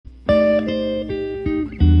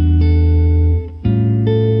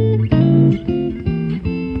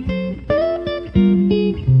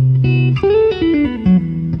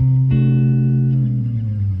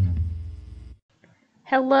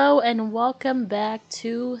and welcome back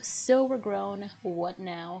to Silver Grown What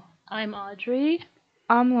Now? I'm Audrey,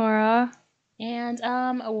 I'm Laura. and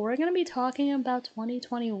we're gonna be talking about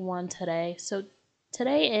 2021 today. So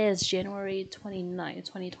today is January 29th,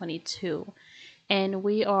 2022, and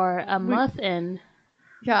we are a month in.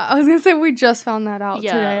 Yeah, I was gonna say we just found that out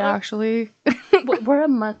today, Yeah, actually. we're a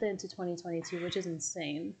month into 2022, which is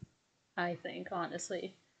insane. I think,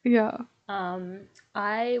 honestly. Yeah.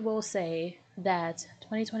 I will say that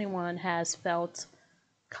 2021 has felt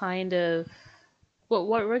kind of well,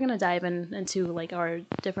 what we're gonna dive into like our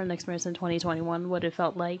different experience in 2021, what it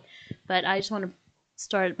felt like. But I just want to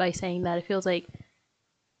start by saying that it feels like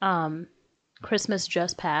um Christmas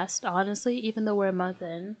just passed, honestly, even though we're a month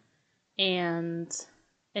in, and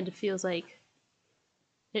it feels like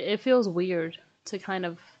it feels weird to kind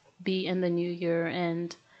of be in the new year.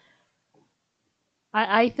 And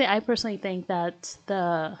I personally think that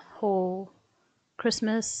the whole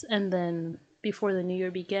Christmas and then before the new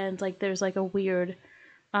year begins, like there's like a weird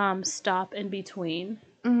stop in between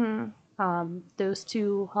those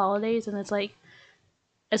two holidays, and it's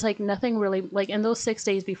like nothing really, like in those 6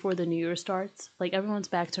 days before the new year starts, like everyone's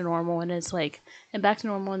back to normal. And it's like, and back to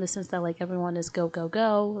normal in the sense that like everyone is go go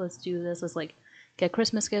go, let's do this, let's like get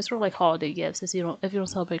Christmas gifts or like holiday gifts if you don't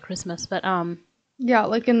celebrate Christmas. But Yeah,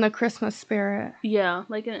 like in the Christmas spirit. yeah,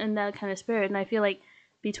 like in that kind of spirit. And I feel like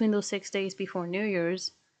between those 6 days before New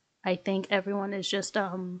Year's, I think everyone is just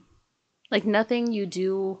like nothing you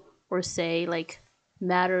do or say like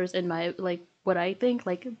matters in my, like what I think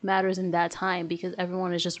like matters in that time, because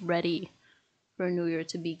everyone is just ready for New Year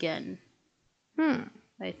to begin.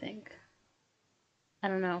 I think. I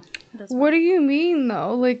don't know. What do you mean,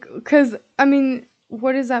 though? Like, because, I mean,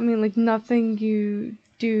 what does that mean? Like, nothing you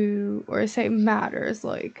do or say matters,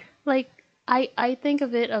 like... Like I think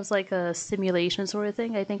of it as like a simulation sort of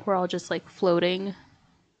thing. I think we're all just like floating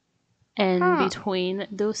in between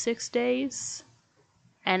those 6 days.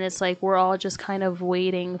 And it's like we're all just kind of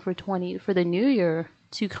waiting for the new year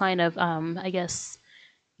to kind of I guess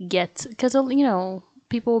get, because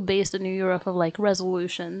people base the new year off of like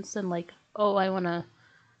resolutions and like, oh, I want to,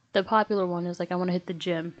 the popular one is like I want to hit the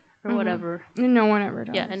gym or whatever. No one ever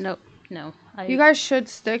does. Yeah, and no You guys should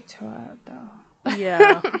stick to it, though.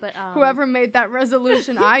 yeah, but Whoever made that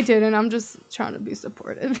resolution, I did, and I'm just trying to be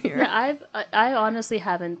supportive here. yeah, I honestly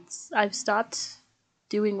haven't. I've stopped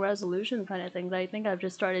doing resolution kind of things. I think I've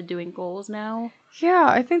just started doing goals now. Yeah,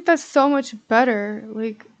 I think that's so much better.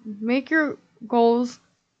 Like, make your goals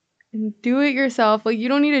and do it yourself. Like, you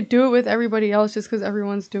don't need to do it with everybody else just because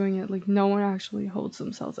everyone's doing it. Like, no one actually holds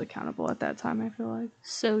themselves accountable at that time, I feel like.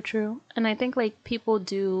 So true. And I think like people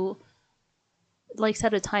do like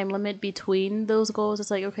set a time limit between those goals.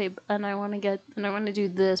 It's like, okay, and I want to do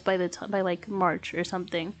this by the time, by like March or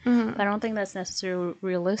something. But I don't think that's necessarily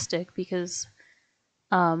realistic, because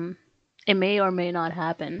it may or may not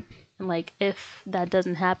happen. And like if that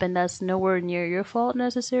doesn't happen, that's nowhere near your fault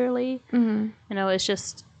necessarily. It's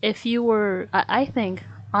just, if you were, I think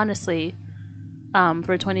honestly,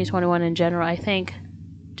 for 2021 in general, I think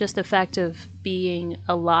just the fact of being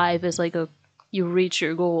alive is like you reach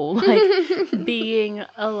your goal. Like being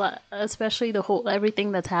alive, especially the whole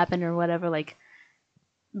everything that's happened or whatever, like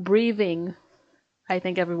breathing, I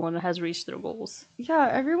think everyone has reached their goals. Yeah,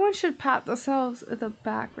 everyone should pat themselves at the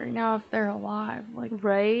back right now if they're alive. Like,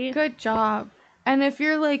 right? Good job. And if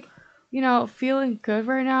you're like, feeling good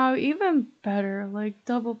right now, even better. Like,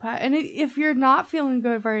 double pat. And if you're not feeling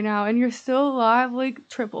good right now and you're still alive, like,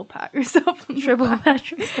 triple pat yourself. Triple pat.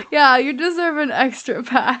 Yeah, you deserve an extra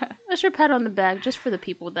pat. Extra pat on the back just for the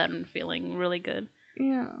people that are feeling really good.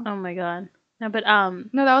 Yeah. Oh my god. No, but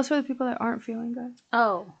No, that was for the people that aren't feeling good.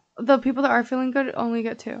 Oh. The people that are feeling good only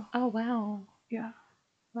get 2. Oh wow. Yeah.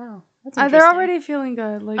 Wow. That's interesting. They're already feeling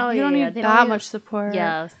good. Like, you don't need that much support.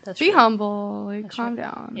 Yeah, that's Be true. humble. Like, That's calm true.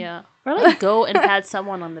 down. Yeah. Or like go and pat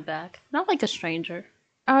someone on the back. Not like a stranger.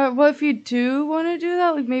 Well, if you do want to do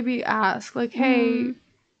that, like, maybe ask. Like, hey,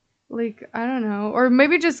 like, I don't know. Or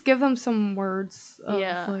maybe just give them some words of,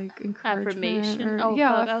 like, encouragement. Affirmation. Or,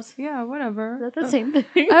 yeah, whatever. That's the same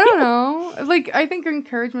thing. I don't know. Like, I think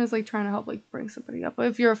encouragement is, like, trying to help, like, bring somebody up. But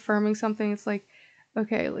if you're affirming something, it's like,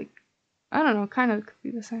 okay, like, I don't know, kind of could be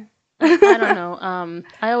the same. I don't know.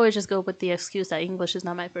 I always just go with the excuse that English is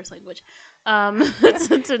not my first language.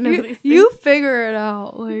 You figure it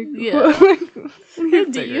out. Like, yeah.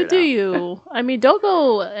 you do you. I mean, don't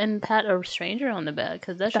go and pat a stranger on the back,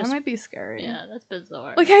 because that might be scary. Yeah, that's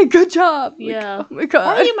bizarre. Like, hey, good job. Like, yeah. Oh my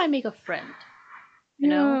god. Or you might make a friend. You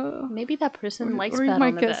know, maybe that person likes pat on the back. Or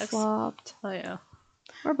you might get slapped. Oh yeah.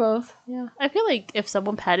 Or both. Yeah. I feel like if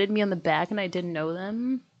someone patted me on the back and I didn't know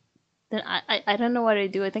them, then I don't know what I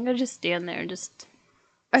do. I think I just stand there and just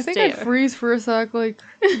I think I'd stare. freeze for a sec, like,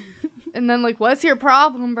 and then like, what's your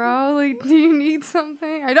problem, bro? Like, do you need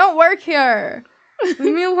something? I don't work here. Leave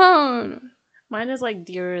me alone. Mine is like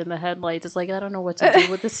deer in the headlights. It's like I don't know what to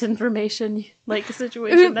do with this information, like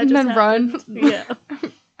situation that And just then happened. run. Yeah,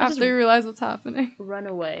 After you realize what's happening. run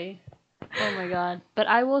away. Oh my god! But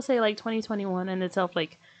I will say, like 2021 in itself,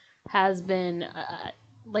 like has been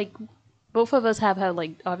like both of us have had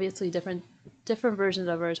like obviously different versions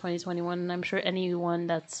of our 2021, and I'm sure anyone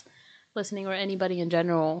that's listening or anybody in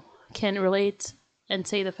general can relate and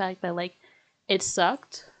say the fact that like it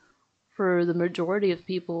sucked for the majority of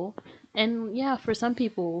people, and yeah, for some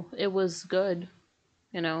people it was good,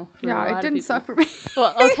 you know. For a Yeah, lot it of didn't people. suck for me.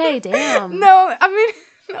 Well, okay, damn. No, I mean,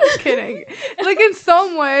 I'm kidding. Like, in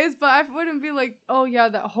some ways, but I wouldn't be like, oh yeah,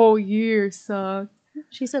 that whole year sucked.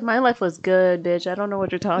 She said my life was good, bitch. I don't know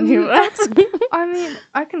what you're talking about. I mean,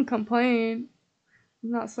 I can complain.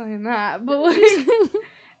 I'm not saying that, but like,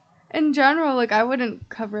 in general, like, I wouldn't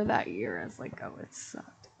cover that year as like, oh, it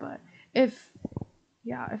sucked. But if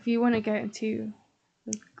you want to get into,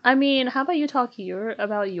 I mean, how about you talk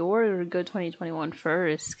about your good 2021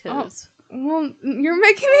 first? Because well, you're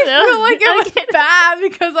making me feel like it was bad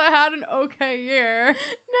because I had an okay year.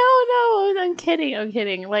 no, I'm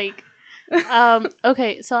kidding. Like,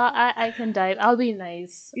 okay, so I can dive. I'll be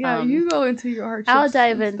nice. Yeah, you go into your hardships. I'll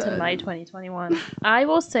dive instead. into my 2021. I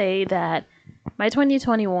will say that my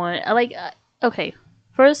 2021, like, okay,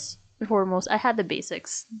 first and foremost, I had the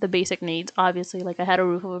basic needs. Obviously, like I had a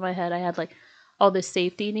roof over my head. I had like all the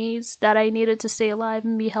safety needs that I needed to stay alive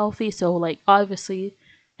and be healthy. So, like, obviously,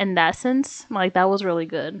 in that sense, like that was really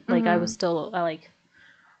good. Like I was still,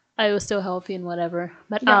 I was still healthy and whatever.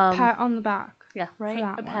 But yeah, pat on the back. yeah, right.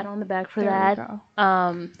 A pat on the back for there that.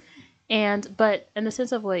 We go. But in the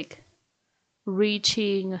sense of like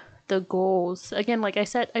reaching the goals again, like I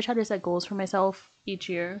said, I try to set goals for myself each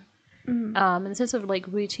year. In the sense of like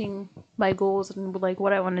reaching my goals and like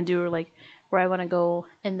what I want to do or like where I want to go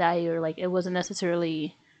in that year, like it wasn't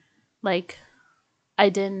necessarily like I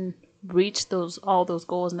didn't reach all those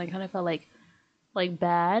goals, and I kind of felt like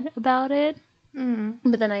bad about it.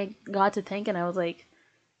 But then I got to thinking, I was like,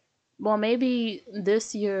 well, maybe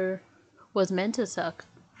this year was meant to suck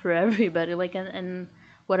for everybody, like in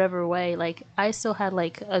whatever way. Like I still had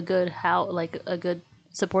like a good a good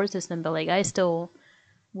support system, but like I still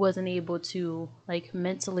wasn't able to like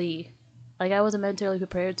mentally, like I wasn't mentally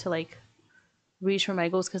prepared to like reach for my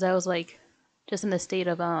goals because I was like just in the state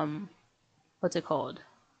of what's it called,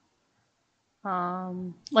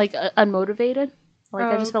 like unmotivated. Like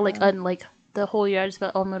I just felt like like the whole year I just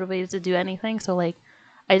felt unmotivated to do anything. So like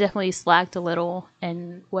I definitely slacked a little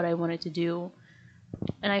in what I wanted to do,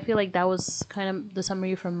 and I feel like that was kind of the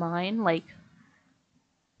summary from mine. Like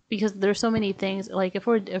because there's so many things. Like if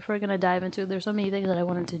we're gonna dive into, there's so many things that I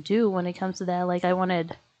wanted to do when it comes to that. Like I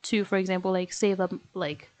wanted to, for example, like save up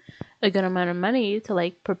like a good amount of money to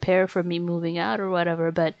like prepare for me moving out or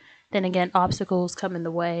whatever. But then again, obstacles come in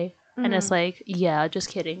the way. And it's like, yeah, just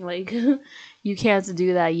kidding. Like, you can't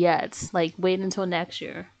do that yet. Like, wait until next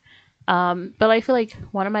year. But I feel like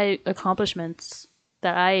one of my accomplishments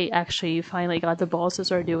that I actually finally got the balls to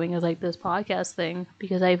start doing is like this podcast thing,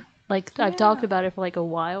 because I've talked about it for like a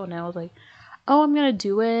while now. I was like, oh, I'm gonna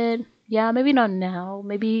do it. Yeah, maybe not now,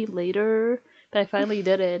 maybe later. But I finally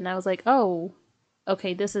did it, and I was like, oh,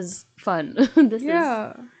 okay, this is fun. This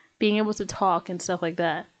is being able to talk and stuff like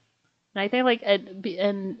that. And I think like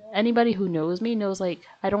and anybody who knows me knows like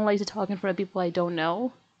I don't like to talk in front of people I don't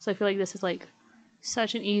know. So I feel like this is like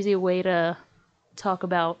such an easy way to talk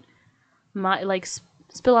about my like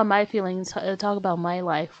spill on my feelings, talk about my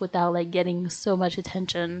life without like getting so much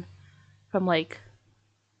attention from like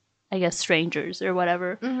I guess strangers or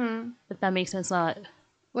whatever. If that makes sense, not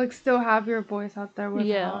like still have your voice out there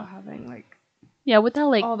without having like without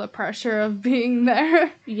like all the pressure of being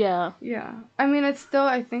there. Yeah. I mean, it's still,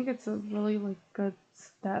 I think it's a really like good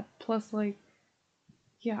step. Plus, like,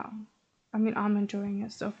 yeah, I mean, I'm enjoying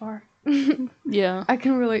it so far. Yeah. I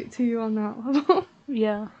can relate to you on that level.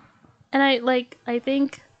 Yeah. And I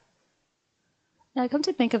think, now come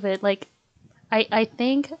to think of it, like, I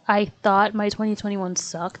think I thought my 2021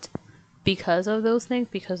 sucked because of those things,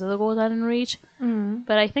 because of the goals I didn't reach.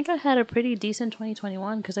 But I think I had a pretty decent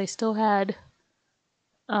 2021 because I still had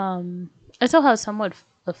somewhat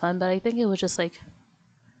of fun, but I think it was just like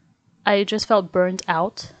I just felt burnt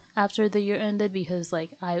out after the year ended because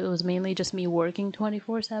like it was mainly just me working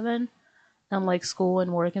 24/7 and like school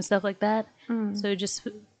and work and stuff like that. So it just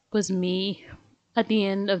was me at the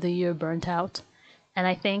end of the year burnt out. And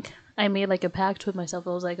I think I made like a pact with myself.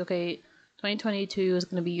 I was like, okay, 2022 is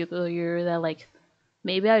gonna be the year that like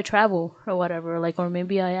maybe I travel or whatever, like, or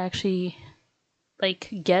maybe I actually like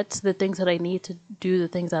get the things that I need to do the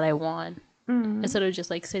things that I want instead of just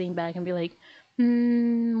like sitting back and be like,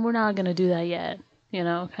 we're not gonna do that yet,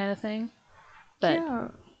 kind of thing. But Yeah,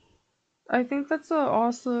 I think that's an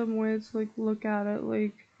awesome way to like look at it.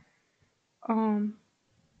 Like, um,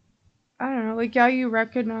 I don't know, like, yeah, you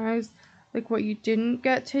recognize like what you didn't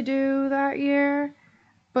get to do that year,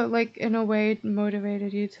 but like in a way it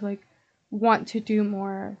motivated you to like want to do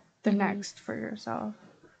more the next for yourself.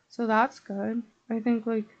 So that's good. I think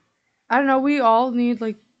like, I don't know, we all need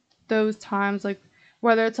like those times, like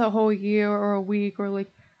whether it's a whole year or a week or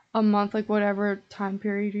like a month, like whatever time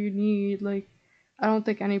period you need. Like, I don't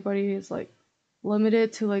think anybody is like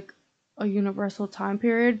limited to like a universal time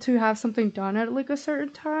period to have something done at like a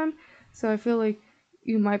certain time. So I feel like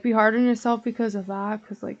you might be hard on yourself because of that,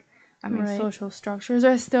 because like, I mean, right. social structures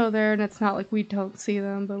are still there, and it's not like we don't see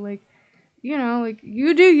them, but like, like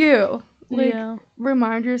you do you. Like, Yeah.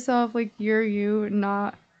 remind yourself like you're you,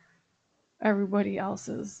 not everybody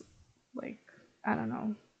else's, like, I don't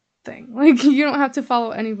know, thing. Like, you don't have to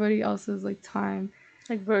follow anybody else's like time.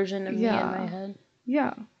 Like version of me in my Yeah. head.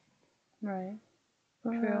 Yeah. Right.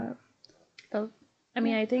 True. But But I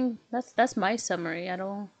mean, I think that's my summary. I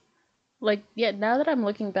don't like, yeah, now that I'm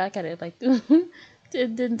looking back at it, like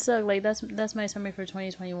it didn't suck. Like that's my summary for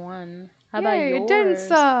 2021. How about yay, yours? it didn't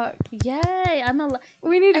suck. Yay!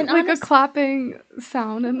 We need and like a clapping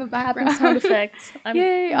sound in the clapping background. sound effects.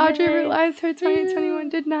 Yay, Audrey Yay. realized her 2021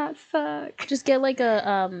 did not suck. Just get like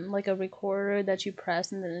a recorder that you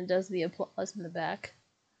press and then it does the applause in the back.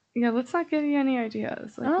 Yeah, let's not give you any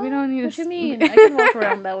ideas. Like, we don't need What to. you mean? I can walk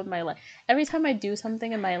around that with my life. Every time I do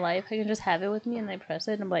something in my life, I can just have it with me and I press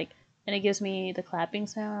it and I'm like, and it gives me the clapping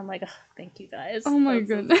sound. I'm like, thank you guys. Oh my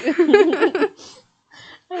goodness.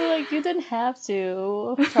 I'm like, you didn't have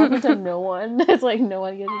to. Talking to no one. It's like no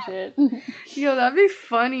one gives a shit. Yo, that'd be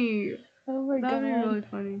funny. Oh my god. That'd be really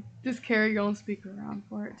funny. Just carry your own speaker around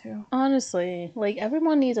for it too. Honestly, like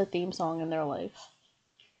everyone needs a theme song in their life.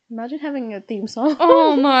 Imagine having a theme song.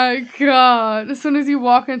 Oh my god. As soon as you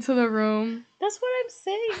walk into the room. That's what I'm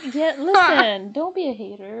saying. Yeah, listen, don't be a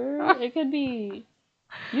hater. It could be.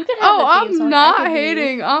 You could have a theme song. I'm not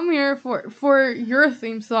hating. I'm here for your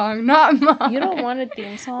theme song, not mine. You don't want a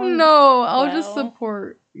theme song? No, I'll just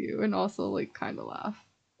support you and also like kind of laugh.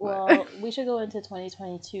 Well, we should go into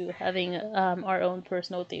 2022 having our own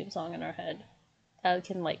personal theme song in our head. That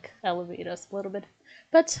can like elevate us a little bit.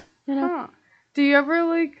 But, Do you ever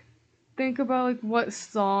like think about like what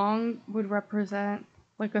song would represent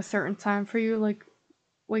like a certain time for you, like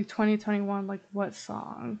 2021, like what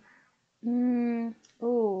song?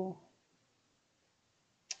 Ooh.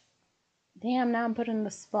 Damn, now I'm put in the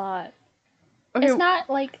spot. Okay. It's not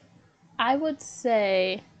like, I would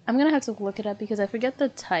say, I'm gonna have to look it up because I forget the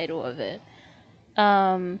title of it.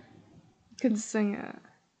 You could sing it.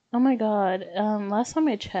 Oh my god. Last time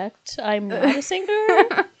I checked, I'm not a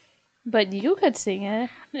singer. But you could sing it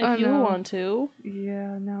if you want to.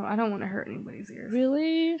 Yeah, no, I don't want to hurt anybody's ears.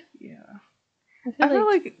 Really? Yeah. I feel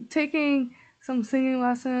like taking some singing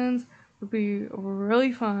lessons would be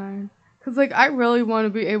really fun. Cause like I really want to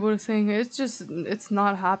be able to sing. It's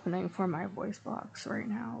not happening for my voice box right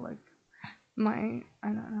now. Like I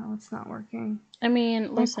don't know, it's not working. I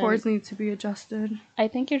mean, listen, my chords need to be adjusted. I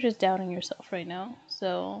think you're just doubting yourself right now.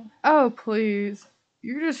 So. Oh please.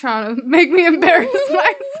 You're just trying to make me embarrass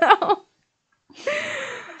myself.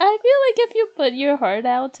 I feel like if you put your heart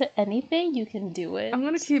out to anything, you can do it. I'm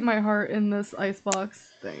gonna keep my heart in this icebox.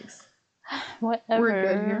 Thanks. Whatever. We're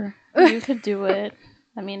good here. You could do it.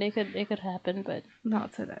 I mean, it could happen, but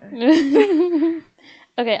not today.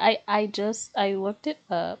 Okay, I looked it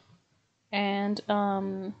up, and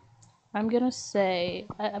I'm gonna say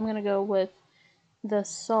I'm gonna go with the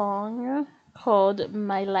song called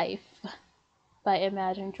 "My Life" by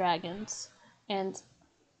Imagine Dragons, and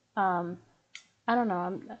I don't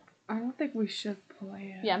know. I don't think we should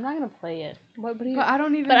play it. Yeah, I'm not gonna play it. But I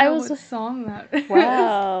don't even know what song that is.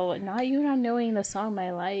 Wow, not knowing the song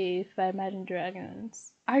 "My Life" by Imagine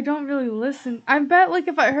Dragons. I don't really listen. I bet like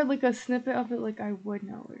if I heard like a snippet of it, like I would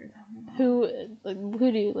know what you're talking about.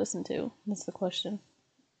 Who do you listen to? That's the question.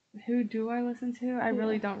 Who do I listen to? I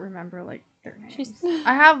really don't remember like their names.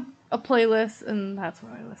 I have a playlist and that's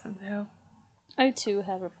what I listen to. I too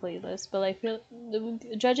have a playlist, but I feel,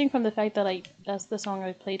 judging from the fact that that's the song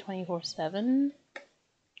I play 24/7,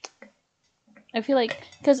 I feel like,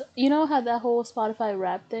 because you know how that whole Spotify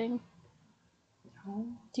rap thing? No.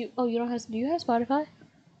 Do you have Spotify?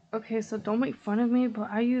 Okay, so don't make fun of me, but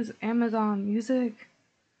I use Amazon Music.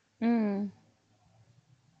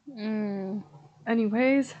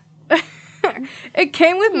 Anyways, it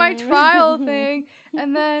came with my trial thing,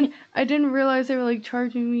 and then I didn't realize they were like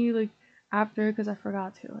charging me like after because I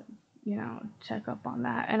forgot to like check up on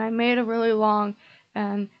that. And I made a really long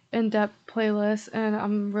and in-depth playlist, and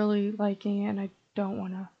I'm really liking it, and I don't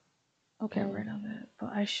want to get rid of it,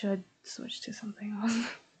 but I should switch to something else.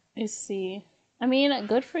 I see. I mean,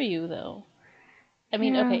 good for you though. I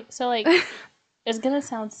mean, Yeah. okay, so like it's gonna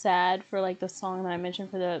sound sad for like the song that I mentioned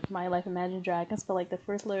for the My Life Imagine Dragons, but like the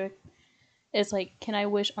first lyric is like, "Can I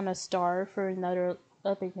wish on a star for another?"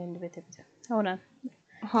 Hold on.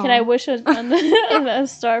 Huh. Can I wish on a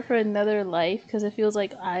star for another life? Because it feels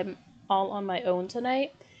like I'm all on my own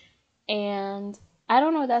tonight, and I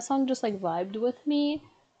don't know. That song just like vibed with me.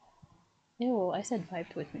 Ew, I said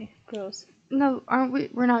vibed with me. Gross. No, aren't we?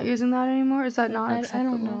 We're not using that anymore. Is that not acceptable?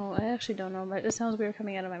 I don't know. I actually don't know. But it sounds weird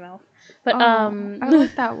coming out of my mouth. But I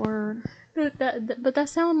like that word.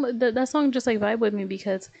 that song just like vibe with me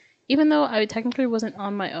because even though I technically wasn't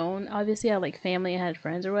on my own, obviously I had like family, I had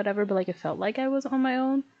friends or whatever, but like it felt like I was on my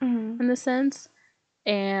own in the sense.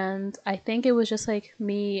 And I think it was just like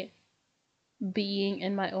me being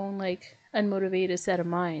in my own like unmotivated set of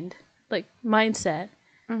mindset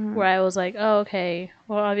where I was like, oh, okay,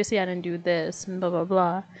 well, obviously I didn't do this and blah, blah,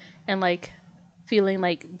 blah. And like feeling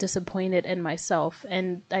like disappointed in myself.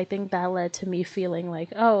 And I think that led to me feeling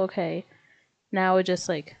like, oh, okay, now it just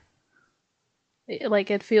like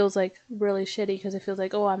it feels like really shitty because it feels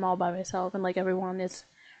like, oh, I'm all by myself and like everyone is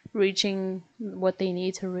reaching what they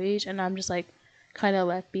need to reach. And I'm just like kind of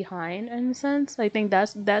left behind in a sense. I think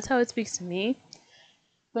that's how it speaks to me.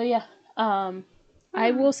 But yeah,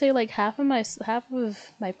 I will say like half of my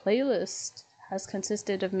playlist has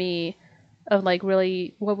consisted of me of like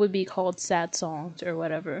really what would be called sad songs or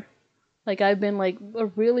whatever. Like I've been like a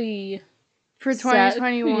really For sad,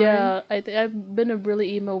 2021. yeah. I've been a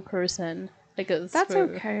really emo person. Like That's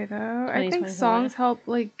okay though. I think songs help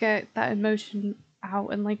like get that emotion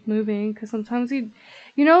out and like moving because sometimes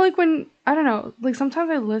like when I don't know, like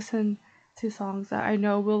sometimes I listen to songs that I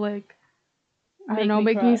know will like I don't know,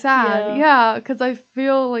 make me sad. Yeah, because I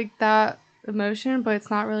feel like that emotion, but it's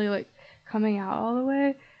not really like coming out all the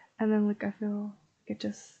way. And then like I feel like it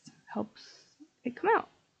just helps it come out.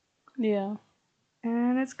 Yeah.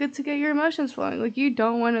 And it's good to get your emotions flowing. Like you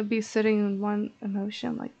don't want to be sitting in one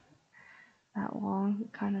emotion like that long.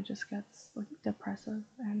 It kind of just gets like depressive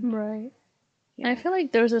and right. Yeah. I feel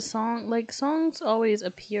like there's a song like songs always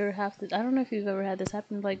appear half the. I don't know if you've ever had this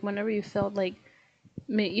happen. Like whenever you felt like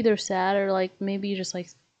either sad or like maybe just like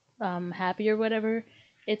happy or whatever,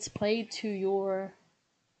 it's played to your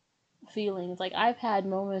feelings. Like I've had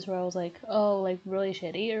moments where I was like, oh, like really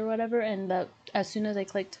shitty or whatever, and that as soon as I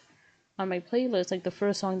clicked on my playlist, like the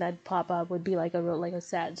first song that pop up would be like a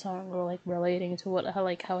sad song or like relating to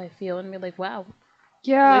how I feel and be like, wow,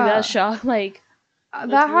 yeah, like that's shock, like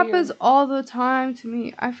that happens all the time to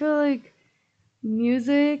me. I feel like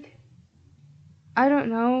music, I don't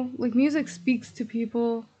know, like music speaks to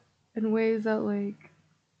people in ways that like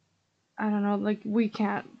I don't know, like we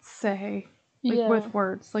can't say like with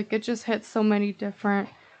words. Like it just hits so many different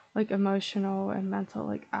like emotional and mental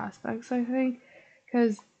like aspects, I think.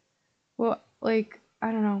 Cuz well, like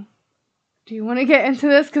I don't know. Do you want to get into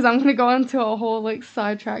this cuz I'm going to go into a whole like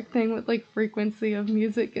sidetrack thing with like frequency of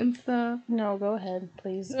music and stuff. No, go ahead,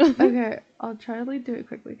 please. Okay, I'll try to like do it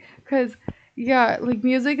quickly cuz yeah, like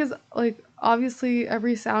music is like obviously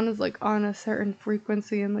every sound is like on a certain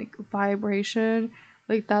frequency and like vibration.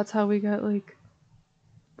 Like that's how we get like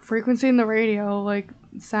frequency in the radio, like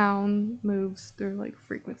sound moves through like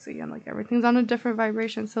frequency and like everything's on a different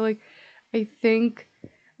vibration. So like I think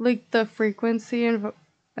like the frequency and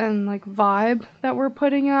like vibe that we're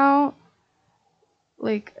putting out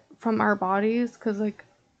like from our bodies cuz like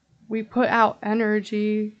we put out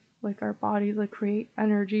energy, like our bodies like create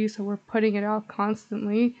energy, so we're putting it out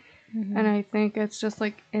constantly. And I think it's just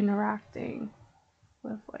like interacting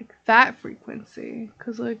with like that frequency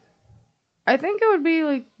cuz like I think it would be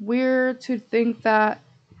like weird to think that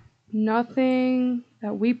nothing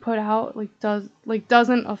that we put out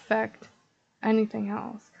doesn't affect anything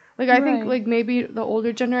else. Like I think like maybe the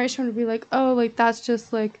older generation would be like, "Oh, like that's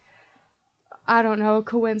just like I don't know, a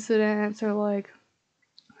coincidence," or like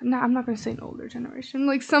no, I'm not going to say an older generation.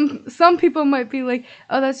 Like some people might be like,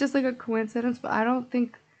 "Oh, that's just like a coincidence," but I don't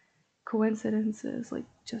think coincidences like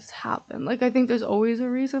just happen. Like I think there's always a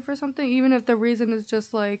reason for something, even if the reason is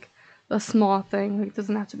just like a small thing. Like it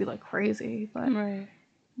doesn't have to be like crazy, but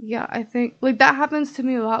yeah, I think like that happens to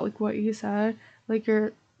me a lot. Like what you said, like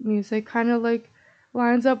your music kind of like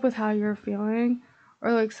lines up with how you're feeling,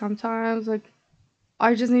 or like sometimes like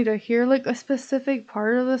I just need to hear like a specific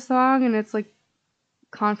part of the song, and it's like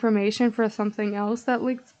confirmation for something else that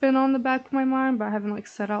like's been on the back of my mind, but I haven't like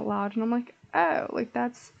said out loud, and I'm like, oh, like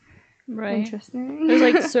that's Right. interesting. There's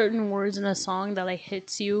like certain words in a song that like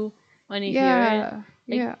hits you when you hear it.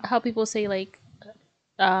 Like Yeah. how people say like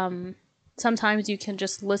sometimes you can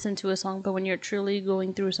just listen to a song, but when you're truly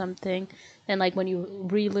going through something and like when you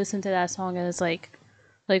re-listen to that song and it's like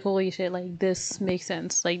holy shit, like this makes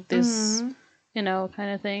sense. Like this you know,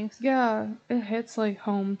 kind of things. Yeah, it hits like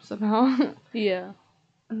home somehow. Yeah.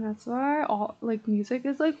 And that's why all like music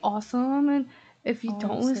is like awesome, and if you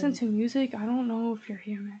don't listen Honestly. to music, I don't know if you're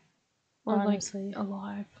human or Honestly. like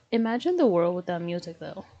alive. Imagine the world without music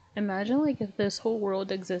though. Imagine like if this whole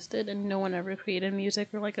world existed and no one ever created music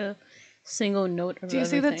or like a single note of Do you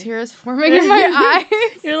see the everything. tears forming in my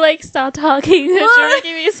eyes? You're like, stop talking. You're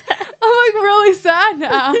making me sad. I'm like really sad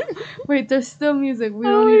now. Wait, there's still music. We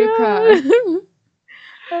don't need to cry.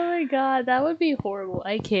 Oh my god, that would be horrible.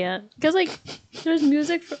 I can't. Because like there's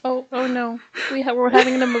music for oh no. We're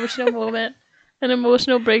having an emotional moment. An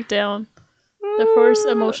emotional breakdown. The first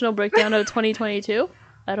emotional breakdown of 2022?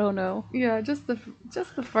 I don't know. Yeah, just the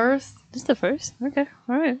first. Just the first? Okay.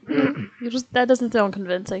 All right. That doesn't sound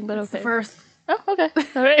convincing, but okay. The first. Oh, okay.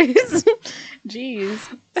 All right.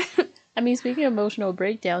 Jeez. I mean, speaking of emotional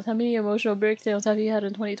breakdowns, how many emotional breakdowns have you had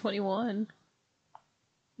in 2021?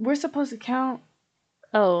 We're supposed to count.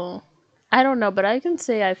 Oh, I don't know, but I can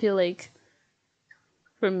say I feel like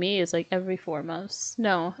for me it's like every 4 months.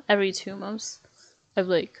 No, every 2 months. I've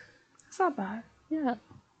like It's not bad. yeah,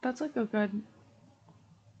 That's like a good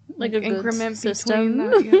like a increment good system.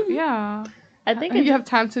 between that. Yeah. I think you have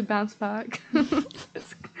time to bounce back.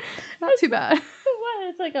 It's not too bad. What?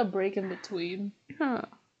 It's like a break in between. Huh.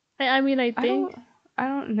 I mean, I think I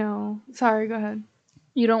don't know. Sorry, go ahead.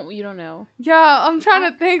 you don't know, Yeah, I'm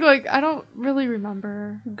trying to think. Like, I don't really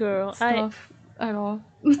remember girl. stuff at all.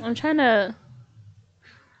 I'm trying to.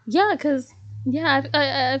 Yeah, cause yeah,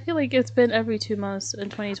 I feel like it's been every 2 months in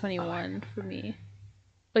 2021 for me.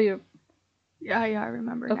 Oh, you're Yeah, I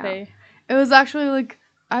remember now. okay. It was actually like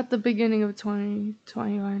at the beginning of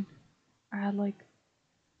 2021. I had like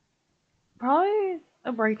probably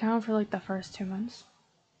a breakdown for like the first 2 months.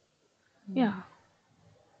 Yeah.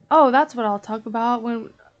 Oh, that's what I'll talk about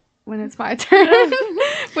when it's my turn.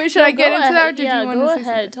 Wait, should I get into that, or did you want to say go ahead.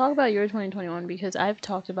 something? Talk about your 2021 because I've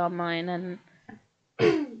talked about mine and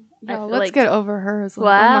No, feel let's like- get over hers. Like,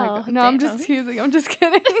 Wow, Oh my God. No, I'm just damn. teasing. I'm just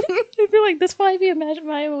kidding. I feel like this might be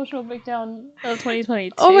my emotional breakdown of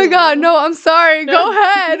 2022. Oh my God. No, I'm sorry. Go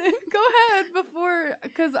ahead. Go ahead before,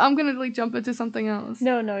 because I'm going to like jump into something else.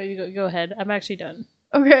 No, you go ahead. I'm actually done.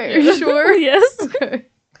 Okay. Are you sure? Yes. Okay.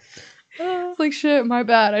 It's like shit, my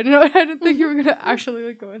bad. I didn't think you were gonna actually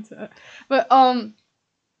like go into it. But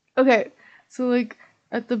okay. So like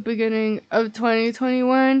at the beginning of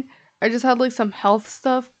 2021, I just had like some health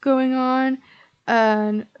stuff going on,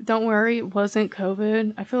 and don't worry, it wasn't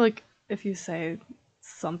COVID. I feel like if you say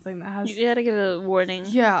something that has You gotta give a warning.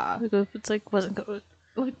 yeah, Like, if it's like wasn't good.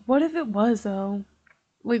 like what if it was though?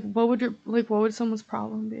 Like what would someone's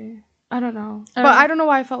problem be? I don't know. But I don't know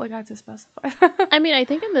why I felt like I had to specify. I mean, I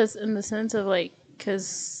think in the sense of like,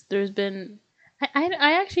 because there's been,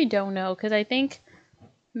 I actually don't know, because I think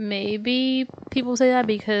maybe people say that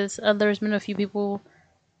because there's been a few people,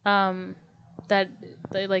 that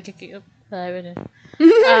they like,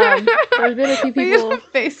 there's been a few people. The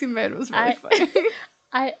face you made was really funny.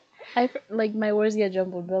 I like my words get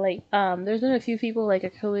jumbled, but like, there's been a few people like,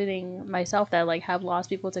 including myself, that like have lost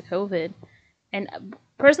people to COVID, and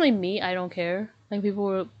personally, me, I don't care. Like people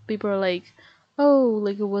are like, oh,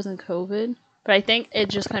 like it wasn't COVID, but I think it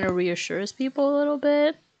just kind of reassures people a little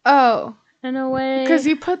bit Oh, in a way. because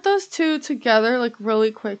you put those two together like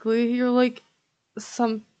really quickly. You're like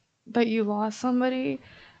that you lost somebody,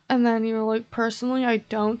 and then you're like, personally, I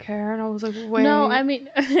don't care, and I was like, wait. No, I mean,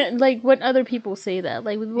 like when other people say that,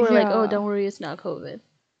 like people are like, oh, Yeah. don't worry, it's not COVID.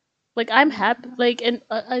 Like I'm happy, like, and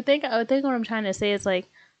I think what I'm trying to say is like,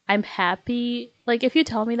 I'm happy. Like if you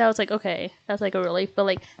tell me that, it's like, okay, that's like a relief. But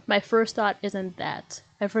like my first thought isn't that.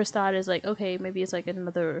 My first thought is like, okay, maybe it's like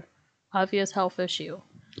another obvious health issue.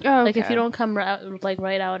 Oh, Like if okay. you don't come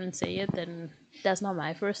right out and say it, then that's not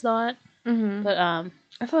my first thought. Mhm. But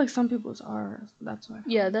I feel like some people's are. That's why.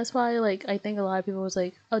 yeah, that's why like I think a lot of people was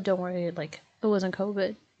like, oh, don't worry, like it wasn't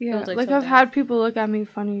COVID. Yeah, was, like, like I've something had people look at me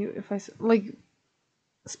funny if like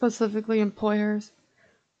specifically employers.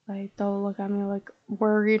 Like they'll look at me like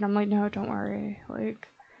worried. I'm like, no, don't worry. Like,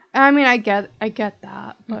 I mean, I get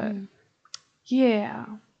that, but Mhm. yeah.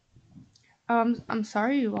 I'm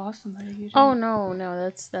sorry you lost somebody. You Oh didn't-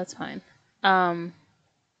 no, that's fine.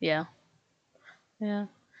 Yeah. Yeah.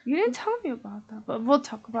 You didn't tell me about that, but we'll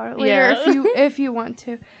talk about it later if you want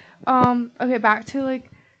to. Okay, back to like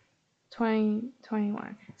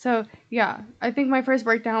 2021. So yeah, I think my first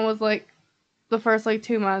breakdown was like the first like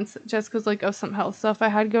 2 months, just because like of some health stuff I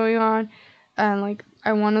had going on, and like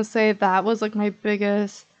I want to say that was like my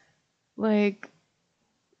biggest, like,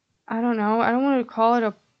 I don't know, I don't want to call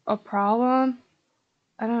it a problem.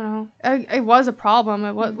 I don't know. It was a problem.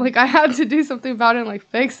 It was like I had to do something about it and like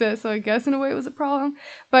fix it. So I guess in a way it was a problem.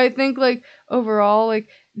 But I think like overall, like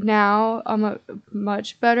now I'm a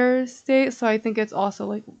much better state. So I think it's also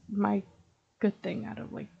like my good thing out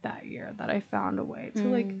of like that year that I found a way to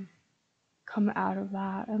like come out of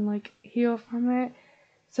that and like heal from it.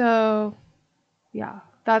 So yeah,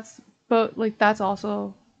 that's but like that's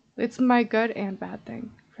also, it's my good and bad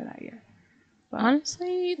thing for that year. But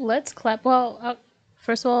Honestly, let's clap. Well,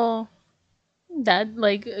 first of all, that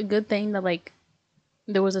like a good thing that like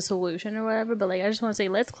there was a solution or whatever. But like, I just want to say,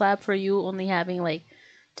 let's clap for you only having like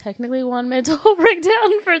technically one mental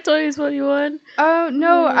breakdown for 2021. oh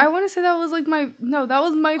no, I want to say that was like that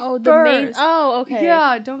was my Oh, first. the main. Oh, okay.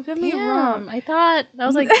 Yeah, don't get me wrong. Damn, I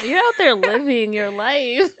was like, you're out there living your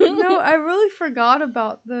life. No, I really forgot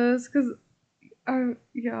about this because,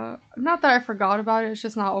 yeah, not that I forgot about it. It's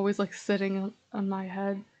just not always like sitting on my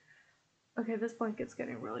head. Okay, this blanket's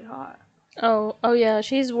getting really hot. Oh yeah,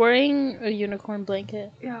 she's wearing a unicorn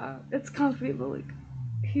blanket. Yeah, it's comfy, but like,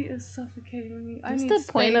 he is suffocating me. I What's need the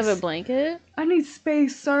space. point of a blanket? I need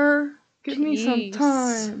space, sir. Give me some Jeez.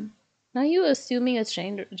 time. Now you assuming it's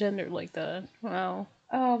gender like that. Wow.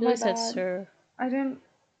 Oh, You my said bad. sir. I don't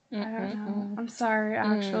know. Mm-mm-mm. I'm sorry,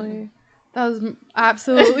 actually. That was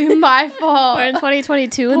absolutely my fault. We're in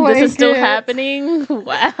 2022 and this is still happening?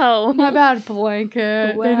 Wow. My bad,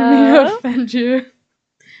 blanket. Wow. Didn't mean to offend you.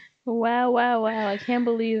 Wow. I can't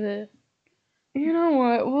believe it. You know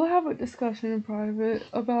what? We'll have a discussion in private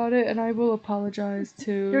about it, and I will apologize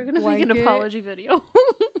to You're gonna blanket. make an apology video.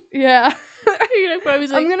 Yeah. You're gonna probably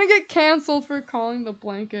say, I'm gonna get canceled for calling the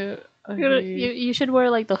blanket a you should wear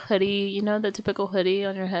like the hoodie, you know, the typical hoodie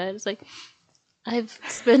on your head. It's like, I've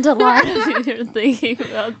spent a lot of years thinking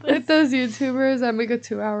about this. Like those YouTubers that make a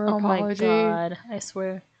 2-hour apology. Oh my god, I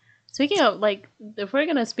swear. Speaking of, like, if we're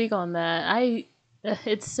gonna speak on that,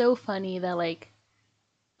 it's so funny that, like,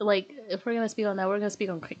 if we're gonna speak on that, we're gonna speak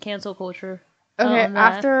on cancel culture. Okay, on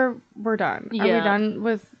that. after we're done. Are we done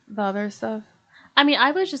with the other stuff? I mean,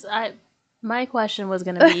 my question was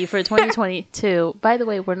gonna be for 2022. By the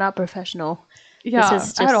way, we're not professional. Yeah, this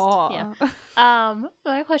is just, at all. Yeah.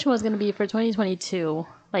 My question was gonna be for 2022,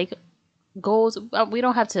 like, goals. We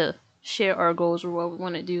don't have to share our goals or what we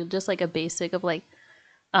want to do. Just like a basic of like,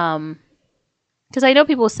 because I know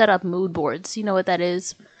people set up mood boards. You know what that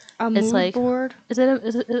is? It's mood board? Is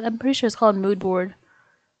it? I'm pretty sure it's called mood board,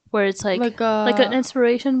 where it's like an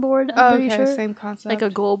inspiration board. I'm pretty sure. Same concept. Like a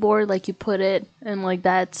goal board, like you put it and like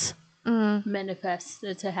that's manifests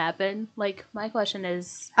it to happen. Like my question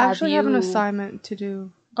is, I actually have an assignment to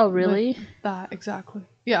do. Oh really? That exactly.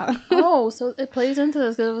 Yeah. Oh, so it plays into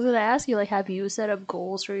this because I was gonna ask you, like, have you set up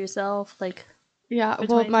goals for yourself, like? Yeah.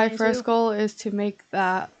 Well, my first goal is to make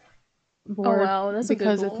that board. Oh wow, that's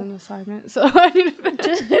because a good goal. it's an assignment, so I need to finish.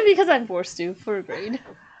 Just because I'm forced to for a grade.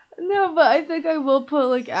 No, but I think I will put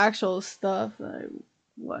like actual stuff that I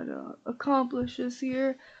want to accomplish this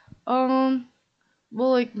year.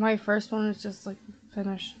 Well, like my first one is just like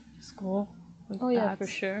finish school. Like, oh yeah, for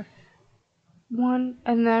sure. One,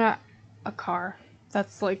 and then a car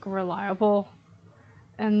that's like reliable,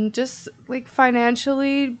 and just like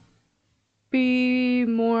financially be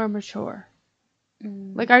more mature.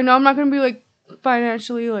 Like I know I'm not gonna be like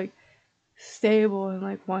financially like stable in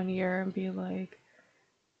like 1 year and be like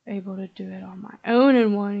able to do it on my own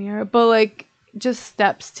in 1 year, but like just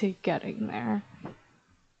steps to getting there.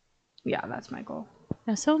 Yeah, that's my goal.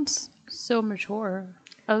 That sounds so mature.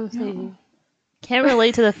 I would say can't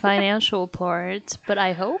relate to the financial part, but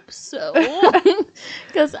I hope so.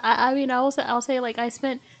 Because I mean, I'll say like I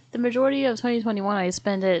spent the majority of 2021. I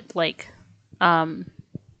spent it like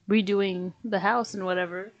redoing the house and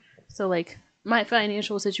whatever. So like my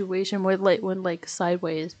financial situation went like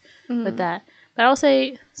sideways with that. But I'll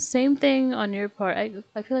say same thing on your part.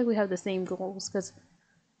 I feel like we have the same goals because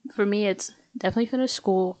for me it's definitely finish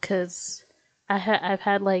school because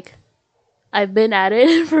I've been at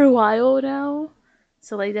it for a while now.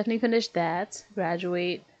 So like definitely finish that,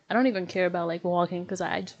 graduate. I don't even care about like walking because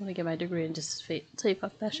I just want to get my degree and just say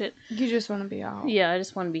fuck that shit. You just want to be out. Yeah, I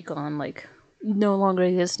just want to be gone, like no longer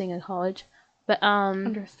existing in college. But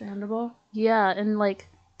understandable. Yeah, and like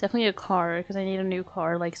definitely a car because I need a new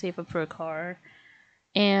car. Like save up for a car,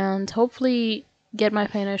 and hopefully get my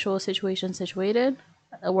financial situation situated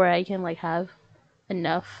where I can like have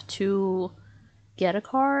enough to get a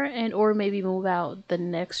car and or maybe move out the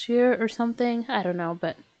next year or something. I don't know,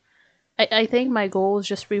 but I think my goals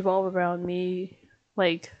just revolve around me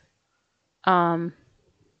like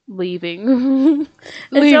leaving.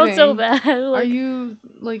 It sounds so Leaving. bad. Are Like, you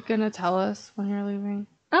like gonna tell us when you're leaving?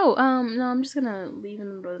 oh, no, I'm just gonna leave in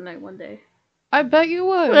the middle of the night one day. I bet you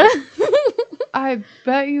would. And I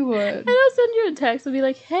bet you would. I'll send you a text and be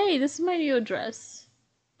like, hey, this is my new address.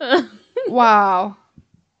 Wow.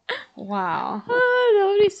 Wow. That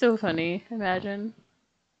would be so funny. Imagine.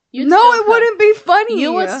 You'd No, still it come. wouldn't be funny.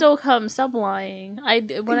 You would still come. Stop lying.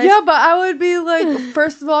 But I would be like,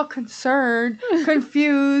 first of all, concerned,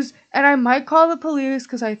 confused, and I might call the police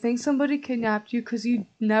because I think somebody kidnapped you because you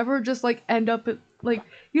never just like end up at like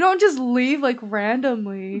you don't just leave like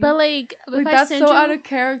randomly. But like if I that's send so you, out of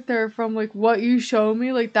character from like what you show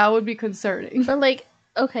me. Like that would be concerning. But like,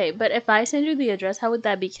 okay, but if I send you the address, how would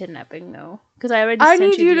that be kidnapping though? Because I already I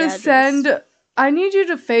sent need you you the to address. send. I need you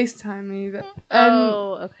to FaceTime me. And,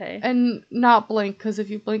 Oh, okay. And not blink, because if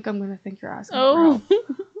you blink, I'm gonna think you're asking for Oh.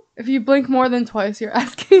 help. If you blink more than twice, you're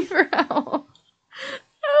asking for help.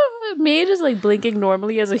 Me just like blinking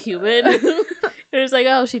normally as a human. It's like,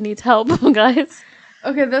 oh, she needs help, guys.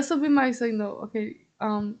 Okay, this will be my signal. Okay,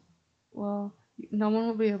 well, no one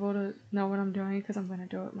will be able to know what I'm doing because I'm gonna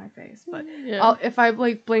do it with my face. But Yeah. if I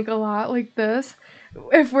like blink a lot like this,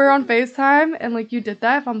 if we're on FaceTime and like you did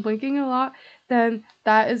that, if I'm blinking a lot, then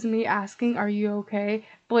that is me asking, "Are you okay?"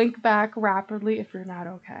 Blink back rapidly if you're not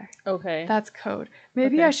okay. Okay. That's code.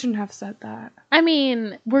 Maybe Okay. I shouldn't have said that. I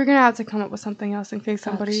mean, We're gonna have to come up with something else in case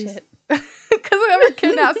somebody's. shit. Because whoever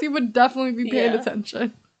kidnaps you would definitely be paying Yeah.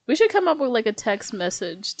 attention. We should come up with like a text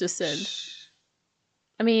message to send.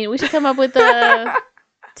 I mean, we should come up with a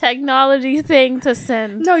technology thing to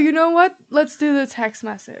send. No, you know what? Let's do the text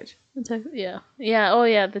message. Yeah. Yeah. Oh,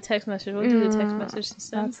 yeah. The text message. We'll do the text message to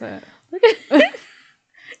send. That's it. Look at.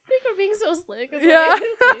 I think we're being so slick. It's Yeah.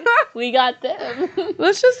 like, we got them.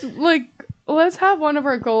 Let's have one of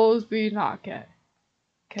our goals be not get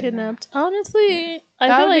Kidnapped. Honestly, I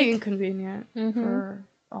That feel would like be inconvenient Mhm. for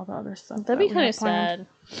all the other stuff. that'd be we kind have of planned.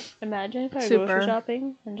 sad. Imagine if I go Super. grocery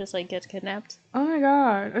shopping and just like get kidnapped. Oh my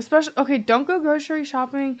god. Especially okay, don't go grocery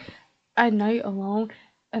shopping at night alone.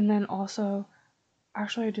 And then also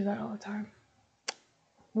actually I do that all the time.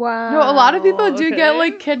 Wow. No, a lot of people do get okay.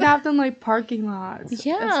 like kidnapped in like parking lots.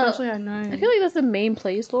 Yeah. Especially at night. I feel like that's the main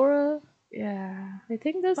place, Laura. yeah. I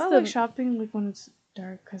think that's I the. like shopping like when it's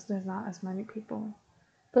dark because there's not as many people.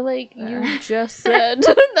 But like you just said,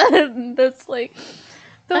 that's like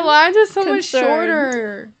The I'm lines are so much concerned.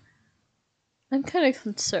 shorter. I'm kind of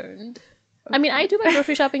concerned. I mean, I do my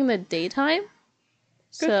grocery shopping in the daytime.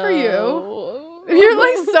 Good for you. you. You're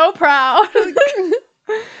like so proud.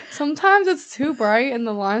 Sometimes it's too bright and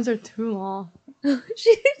the lines are too long.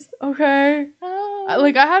 Jeez. Okay. Oh.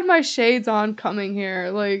 I had my shades on coming here.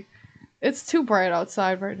 Like, it's too bright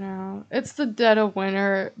outside right now. It's the dead of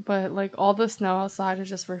winter, but like all the snow outside is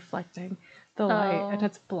just reflecting the light and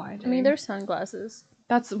it's blinding. I mean, there's sunglasses.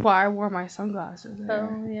 That's why I wore my sunglasses there.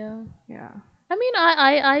 Oh yeah. Yeah. I mean,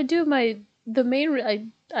 I do my the main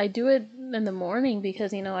I do it in the morning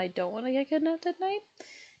because I don't want to get kidnapped at night,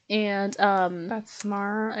 and That's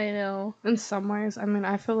smart. I know, In some ways. I mean,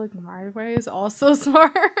 I feel like my way is also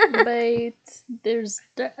smart. but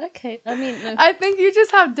okay. I mean, I think you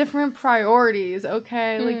just have different priorities,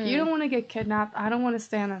 okay? Like, you don't want to get kidnapped. I don't want to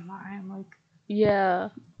stand in line. Like, yeah,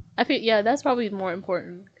 I feel that's probably more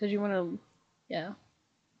important because you want to, yeah.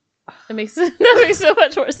 That makes so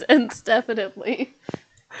much more sense, definitely.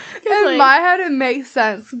 in my head, it makes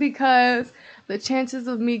sense because the chances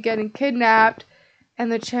of me getting kidnapped and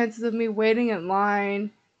the chances of me waiting in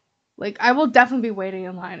line, like, I will definitely be waiting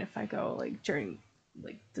in line if I go, like, during,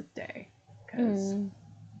 like, the day. Because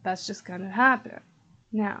that's just gonna happen.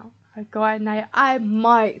 Now, if I go at night, I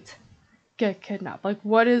might get kidnapped. Like,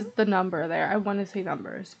 what is the number there? I want to see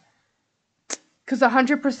numbers. Because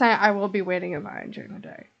 100% I will be waiting in line during the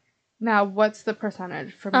day. Now, what's the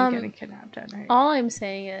percentage for me getting kidnapped at night? All I'm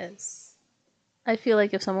saying is, I feel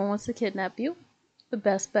like if someone wants to kidnap you, the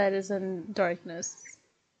best bet is in darkness.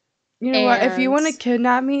 You know what? If you want to and-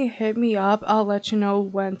 kidnap me, hit me up. I'll let you know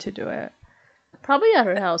when to do it. Probably at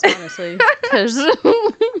her house, honestly, because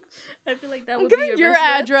I feel like that I'm would be giving your your best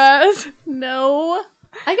bet. address. No,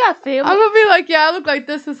 I got family. I'm gonna be like, yeah, I look like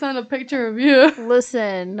this to send a picture of you.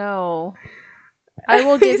 Listen, no, I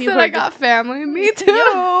will give He you. said her I got family. Me too. Yeah.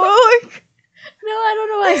 Like, No, I don't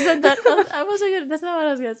know why I said that. I wasn't gonna. That's not what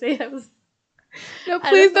I was gonna say. no,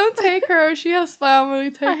 please don't take her. She has family.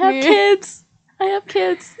 Take I have me. kids. I have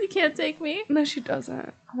kids. You can't take me. No, she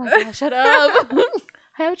doesn't. Oh my gosh, shut up.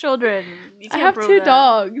 I have children. You I can't have prove 2 that.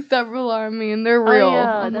 dogs that rely on me, and they're real. Oh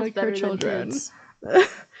yeah, that's unlike her better than children. kids.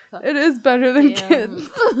 It is better than Damn. kids.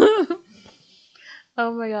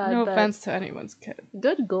 Oh my god. No but offense to anyone's kid.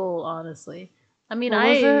 good goal, honestly. I mean, What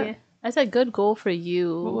was it? I said good goal for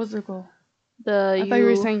you. What was the goal? I thought you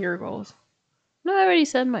were saying your goals. No, I already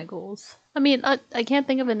said my goals. I mean, I can't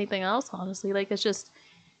think of anything else, honestly. Like, it's just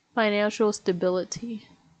financial stability.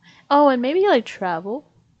 Oh, and maybe like travel.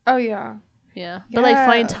 Oh yeah. Yeah, but like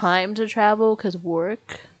find Yes. time to travel because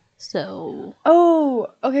work. So Oh,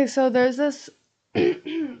 okay. So there's this.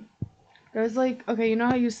 There's like, okay, you know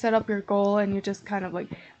how you set up your goal and you just kind of like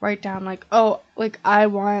write down like, oh, like I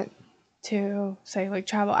want to say like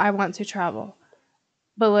travel. I want to travel.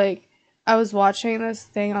 But like I was watching this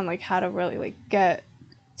thing on like how to really like get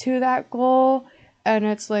to that goal, and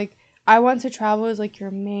it's like I want to travel is like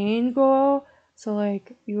your main goal. So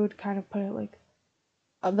like you would kind of put it like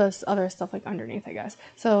this other stuff like underneath, I guess.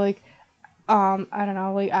 So like I don't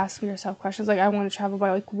know, like ask yourself questions like I want to travel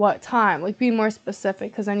by like what time, like be more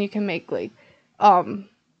specific, because then you can make like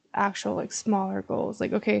actual like smaller goals.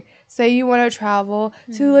 Like, okay, say you want to travel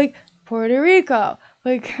to like Puerto Rico,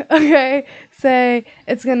 like okay, say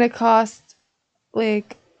it's gonna cost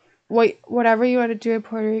like whatever you want to do in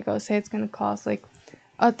Puerto Rico, say it's gonna cost like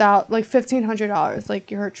 $1,500,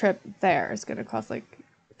 like your trip there is gonna cost like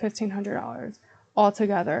 $1,500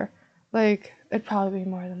 altogether. Like it'd probably be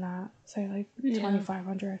more than that. Say like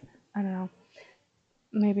 2,500. I don't know.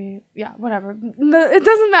 Maybe yeah, whatever. No, it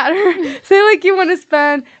doesn't matter. Say like you want to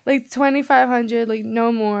spend like 2,500, like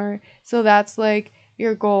no more. So that's like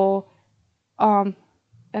your goal. And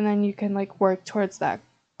then you can like work towards that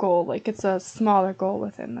goal. Like it's a smaller goal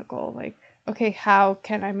within the goal. Like, okay, how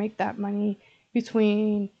can I make that money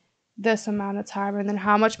between this amount of time, and then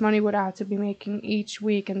how much money would I have to be making each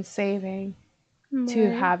week and saving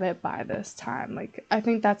to have it by this time? Like I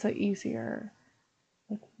think that's an easier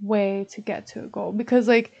like way to get to a goal, because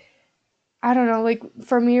like I don't know, like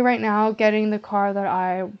for me right now, getting the car that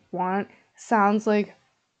I want sounds like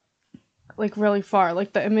really far.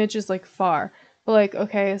 Like the image is like far. But like,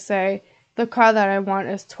 okay, say the car that I want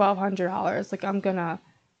is $1,200. Like I'm gonna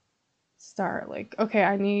start like, okay,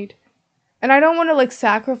 I need, and I don't want to like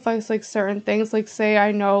sacrifice like certain things. Like say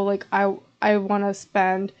I know like I want to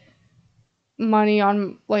spend money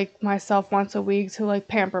on like myself once a week to like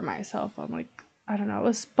pamper myself on like, I don't know,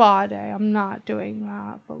 a spa day. I'm not doing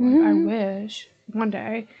that, but like I wish one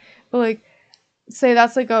day. But like say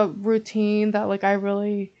that's like a routine that like I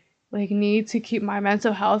really like need to keep my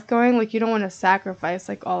mental health going. Like you don't want to sacrifice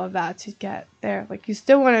like all of that to get there. Like you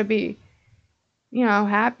still want to be, you know,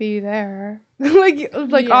 happy there. like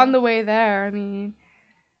on the way there. I mean,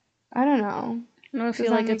 I don't know. you don't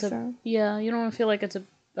feel like it's a you don't feel like it's a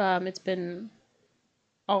it's been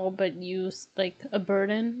all but used like a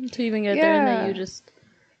burden to even get there, and that you just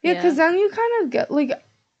because then you kind of get like,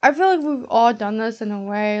 I feel like we've all done this in a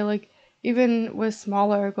way, like even with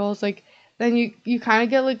smaller goals, like then you kind of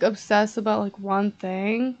get like obsessed about like one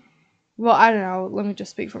thing. Well, I don't know, let me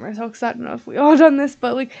just speak for myself because I don't know if we all done this,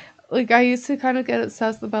 but like I used to kind of get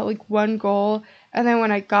obsessed about like one goal, and then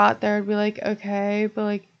when I got there I'd be like, okay, but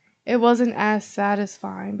like it wasn't as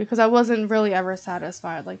satisfying because I wasn't really ever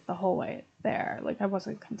satisfied like the whole way there. Like I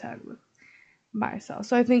wasn't content with myself.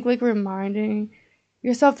 So I think like reminding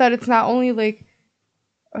yourself that it's not only like,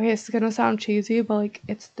 okay, it's gonna sound cheesy, but like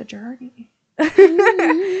it's the journey. Like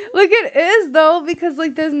it is though, because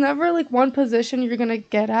like there's never like one position you're gonna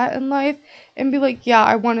get at in life and be like, yeah,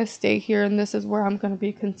 I want to stay here and this is where I'm gonna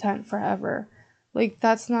be content forever. Like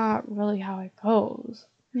that's not really how it goes.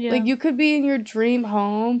 Like you could be in your dream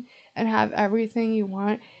home and have everything you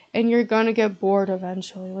want, and you're gonna get bored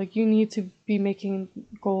eventually. Like you need to be making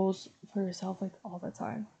goals for yourself like all the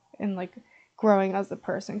time and like growing as a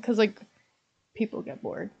person, because like people get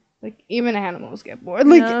bored. Like even animals get bored.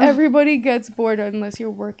 Like everybody gets bored unless you're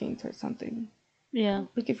working towards something. Yeah.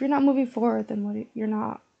 Like if you're not moving forward, then you're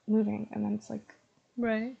not moving, and then it's like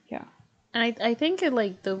Right. Yeah. And I think it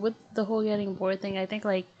like with the whole getting bored thing, I think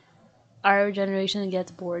like our generation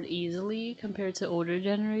gets bored easily compared to older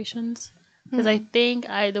generations. Because I think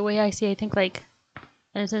the way I see it, I think like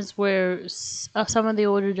in a sense where some of the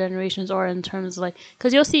older generations are in terms of like,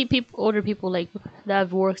 because you'll see older people like that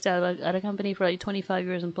have worked at a company for like 25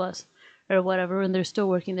 years and plus or whatever, and they're still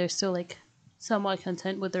working, they're still like somewhat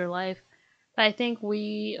content with their life. But I think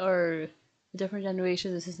we are a different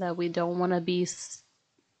generation. This is that we don't want to be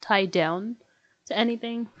tied down to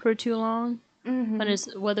anything for too long. When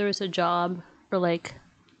whether it's a job or like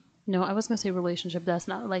No, I was gonna say relationship. That's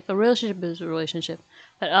not like a relationship is a relationship,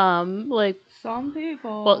 but like Some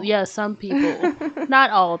people. well, yeah, some people,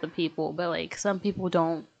 not all the people, but like some people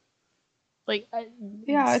don't like.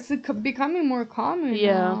 Yeah, it's becoming more common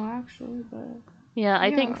Yeah. now, actually. But Yeah,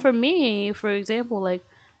 I think yeah, for me, for example, like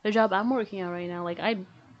the job I'm working at right now, like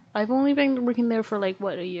I've only been working there for like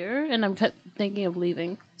what, a year, and I'm thinking of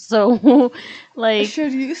leaving. So, like,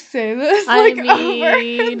 should you say this I like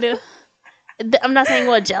mean, over? I'm not saying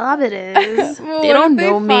what job it is. Well, They what if don't they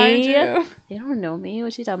know find me. you? They don't know me.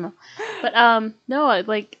 What you talking about? But no,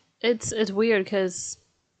 like it's weird because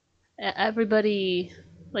everybody,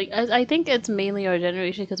 like I think it's mainly our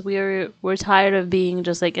generation because we're tired of being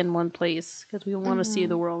just like in one place because we want to see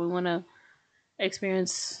the world. We want to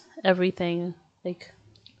experience everything like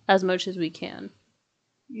as much as we can.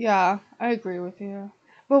 Yeah, I agree with you.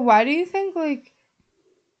 But why do you think like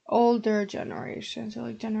older generations or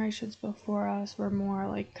like generations before us were more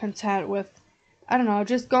like content with, I don't know,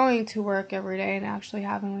 just going to work every day and actually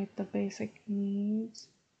having like the basic needs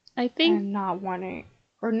I think and not wanting,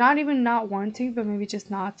 or not even not wanting, but maybe just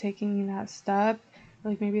not taking that step?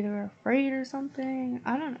 Like maybe they were afraid or something.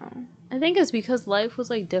 I don't know. I think it's because life was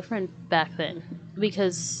like different back then.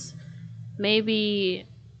 Because maybe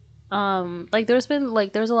like there's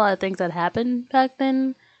a lot of things that happened back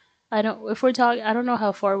then. I don't know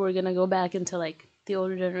how far we're gonna go back into like the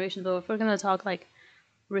older generation, but if we're gonna talk like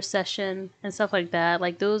recession and stuff like that,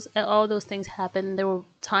 like those all those things happened. There were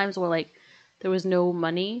times where like there was no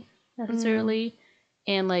money necessarily,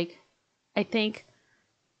 and like I think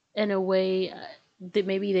in a way that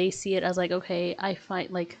maybe they see it as like, okay, I find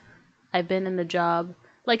like I've been in the job,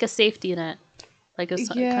 like a safety net, like a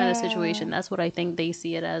kind of situation. Yeah. That's what I think they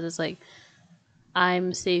see it as. It's like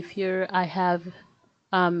I'm safe here.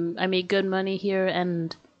 I make good money here,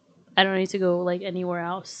 and I don't need to go like anywhere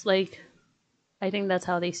else. Like I think that's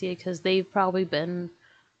how they see it because they've probably been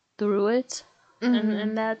through it,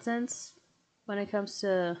 in that sense. When it comes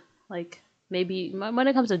to like maybe when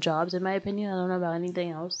it comes to jobs, in my opinion, I don't know about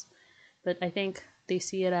anything else, but I think they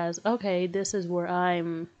see it as, okay, this is where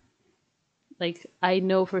I'm like, I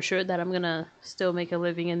know for sure that I'm gonna still make a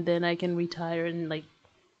living, and then I can retire and like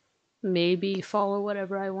maybe follow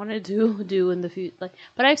whatever I want to do in the future. Like,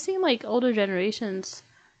 but I've seen like older generations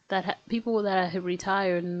that people that have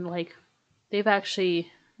retired, and like they've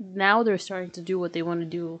actually, now they're starting to do what they want to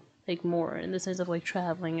do, like more in the sense of like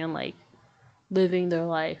traveling and like living their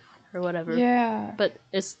life or whatever. Yeah. But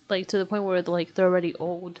it's like to the point where like they're already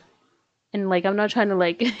old, and like I'm not trying to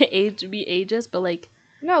like be ageist, but like,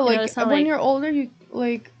 No, you know, like it's not when like, you're older, you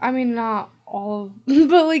like, I mean, not all,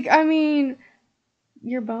 but like, I mean,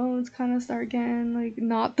 your bones kind of start getting like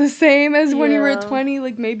not the same as when you were yeah. 20.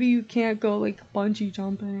 Like maybe you can't go like bungee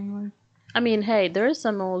jumping. Like, I mean, hey, there are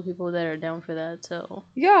some old people that are down for that, so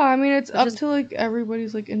yeah, I mean, it's which up is, to like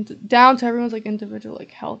everybody's like down to everyone's like individual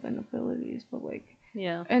like health and abilities, but like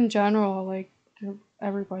yeah. in general, like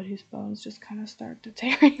everybody's bones just kind of start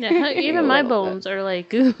deteriorating Yeah, a even my little bit. bones are like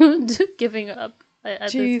giving up at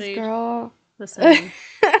this Jeez, age. girl. Listen,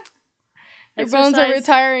 Your bones are exercise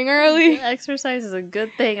retiring early. exercise is a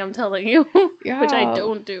good thing, I'm telling you, which I Yeah,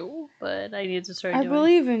 don't do, but I need to start I doing.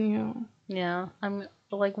 believe in you. Yeah, I'm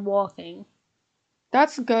like walking.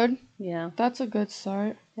 That's good. Yeah. That's a good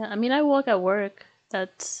start. Yeah, I mean, I walk at work.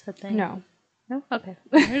 That's a thing. No. No? Okay.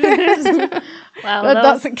 Wow, That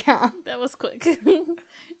doesn't count. that was quick.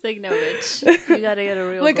 It's like, no, bitch. You gotta get a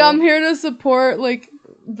real Like goal. I'm here to support like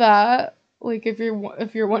that. Like if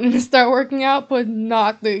you're wanting to start working out, but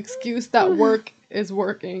not the excuse that work is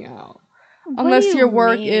working out. What do Unless you your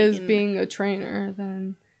work is mean? being a trainer,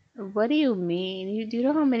 then What do you mean? You do you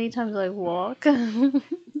know how many times I walk?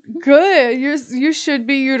 good. You should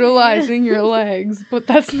be utilizing your legs, but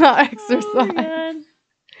that's not Oh my exercise. god.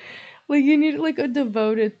 Like you need like a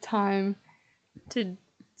devoted time To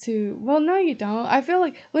to. Well, no, you don't. I feel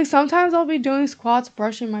like sometimes I'll be doing squats,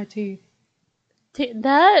 brushing my teeth.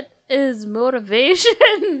 that is motivation.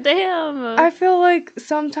 Damn. I feel like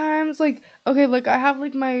sometimes, like, okay, like I have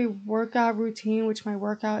like my workout routine, which my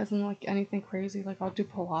workout isn't like anything crazy. Like, I'll do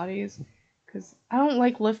Pilates because I don't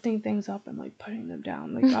like lifting things up and like putting them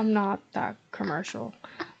down. Like, I'm not that commercial.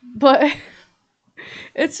 But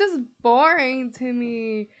it's just boring to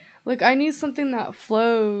me. Like, I need something that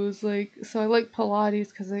flows. Like, so I like Pilates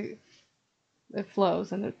because it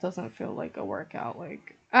flows and it doesn't feel like a workout.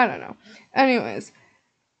 Like, I don't know. Anyways,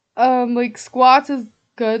 like squats is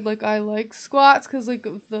good. Like I like squats because like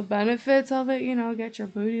the benefits of it, get your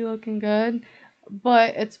booty looking good.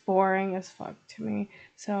 But it's boring as fuck to me.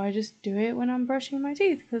 So I just do it when I'm brushing my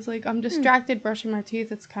teeth because like I'm distracted brushing my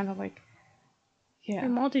teeth. It's kind of like, You're yeah,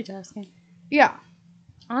 multitasking. yeah.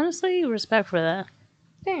 honestly, respect for that.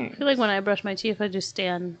 Thanks. I feel like when I brush my teeth, I just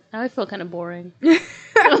stand. I feel kind of boring.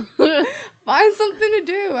 Find something to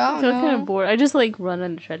do. I I don't feel kind of know. bored. I just like run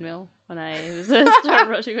on the treadmill when I start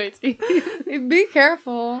brushing my teeth. Be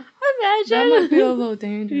careful. Imagine. That might be a little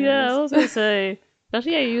dangerous. Yeah, I was gonna say.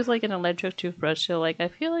 Especially, I use like an electric toothbrush, so like I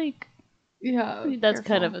feel like Yeah, that's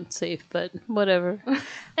kind of careful. unsafe, but whatever.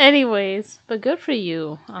 Anyways, but good for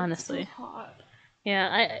you, honestly. It's so hot.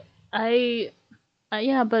 Yeah,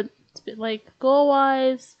 yeah, but like goal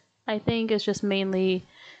wise, I think it's just mainly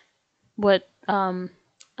what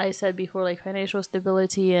I said before, like financial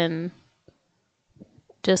stability and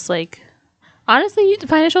just like honestly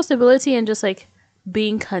financial stability and just like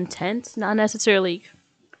being content, not necessarily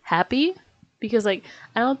happy, because like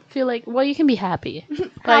I don't feel like well you can be happy,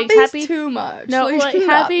 but like Happy's too much. no Like, like not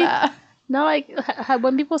happy that. not like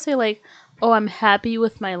when people say like oh I'm happy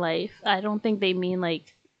with my life, I don't think they mean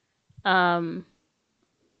like um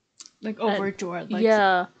Like overjoyed. Like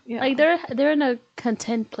yeah. yeah. Like they're in a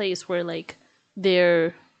content place where like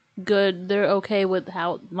they're good, they're okay with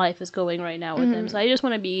how life is going right now with them. So I just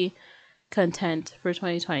want to be content for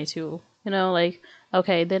 2022. You know, like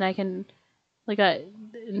okay, then I can like I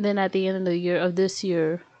then at the end of the year of this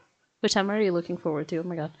year, which I'm already looking forward to. Oh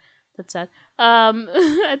my god, that's sad.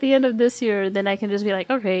 At the end of this year, then I can just be like,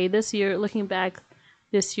 okay, this year, looking back,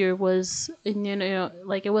 this year was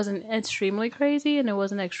like it wasn't extremely crazy and it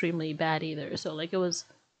wasn't extremely bad either. So like it was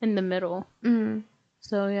in the middle. Mm.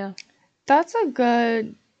 So yeah. That's a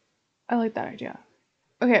good. I like that idea.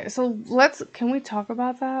 Okay, so can we talk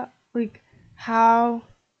about that? Like how?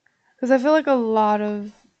 Because I feel like a lot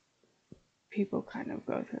of people kind of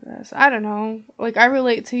go through this. I don't know. Like I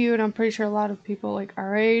relate to you, and I'm pretty sure a lot of people like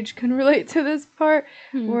our age can relate to this part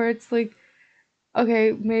Hmm. where it's like,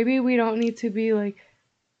 okay, maybe we don't need to be like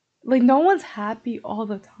no one's happy all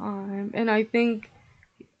the time, and I think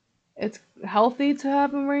it's healthy to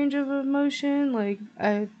have a range of emotion. Like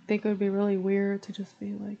I think it would be really weird to just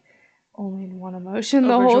be like only in one emotion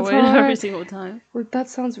the whole Overjoyed every time. single time. Like that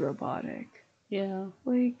sounds robotic. Yeah.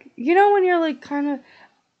 Like you know when you're like kind of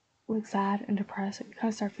like sad and depressed, you kind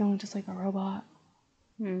of start feeling just like a robot.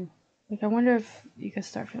 Hmm. Like I wonder if you could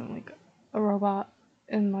start feeling like a robot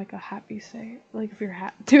in like a happy state. Like if you're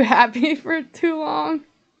too happy for too long.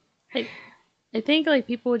 I think like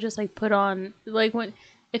people would just like put on like when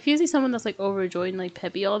if you see someone that's like overjoyed and like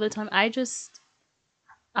peppy all the time, I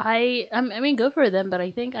mean good for them, but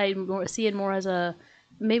I think I more see it more as a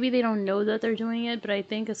maybe they don't know that they're doing it, but I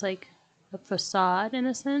think it's like a facade in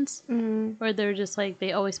a sense Mm. where they're just like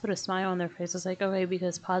they always put a smile on their face. It's like okay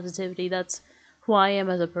because positivity that's who I am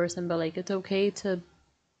as a person, but like it's okay to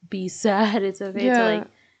be sad. It's okay to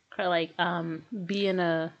Yeah. be in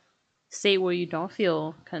a state where you don't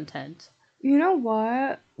feel content. You know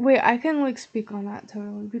what? Wait, I can like speak on that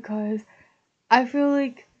totally because I feel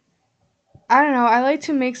like I don't know, I like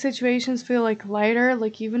to make situations feel like lighter,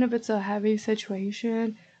 like even if it's a heavy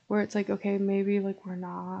situation where it's like okay, maybe like we're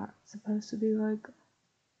not supposed to be like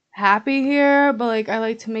happy here, but like I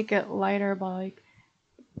like to make it lighter by like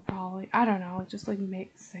probably I don't know, just like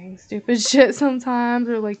make saying stupid shit sometimes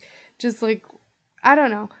or like just like I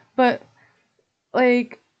don't know, but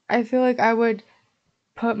like I feel like I would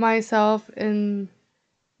put myself in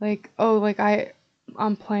like oh like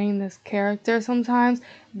I'm playing this character sometimes,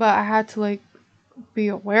 but I had to like be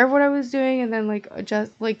aware of what I was doing and then like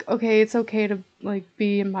adjust like okay, it's okay to like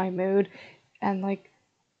be in my mood and like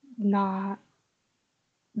not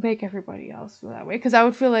make everybody else feel that way because I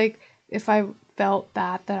would feel like if I felt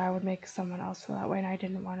that I would make someone else feel that way and I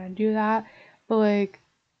didn't want to do that. But like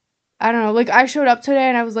I don't know, like I showed up today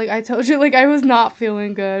and I was like I told you like I was not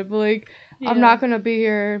feeling good, but like I'm Yeah. not gonna be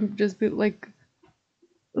here and just be like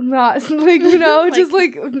not like you know just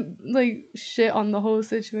like shit on the whole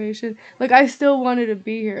situation. Like I still wanted to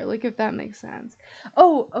be here, like if that makes sense.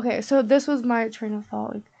 Oh, okay, so this was my train of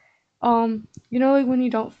thought. Like you know like when you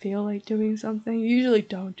don't feel like doing something, you usually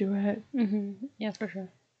don't do it. Yeah, for sure.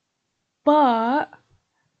 But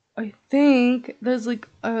I think there's like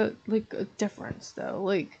a difference though.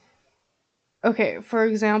 Like okay, for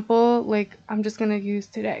example, like I'm just gonna use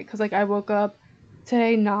today because like I woke up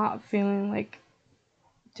today not feeling like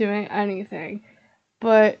doing anything,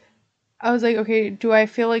 but I was like, okay, do I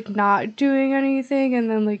feel like not doing anything and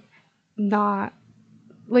then like not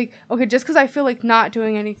like okay, just because I feel like not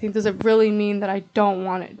doing anything does it really mean that I don't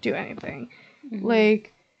want to do anything?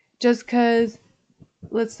 Like just because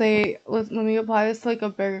let's say let me apply this to like a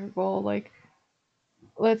bigger goal, like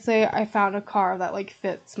let's say I found a car that like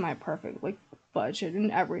fits my perfect like budget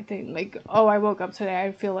and everything. Like, oh, I woke up today,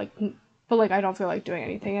 I feel like but like I don't feel like doing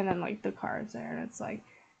anything and then like the car is there and it's like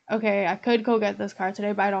okay, I could go get this car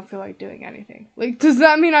today, but I don't feel like doing anything. Like, does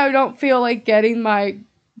that mean I don't feel like getting my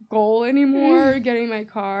goal anymore, getting my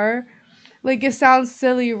car? Like, it sounds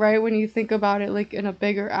silly, right, when you think about it, like, in a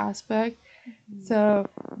bigger aspect. So,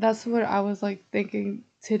 that's what I was, like, thinking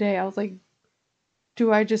today. I was like,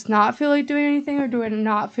 do I just not feel like doing anything, or do I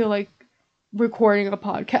not feel like recording a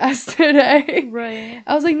podcast today? Right.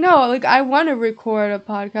 I was like, no, like, I want to record a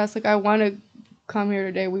podcast. Like, I want to come here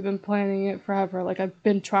today. We've been planning it forever. Like, I've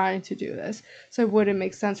been trying to do this. So it wouldn't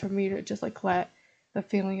make sense for me to just, like, let the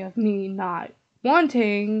feeling of me not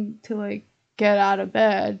wanting to, like, get out of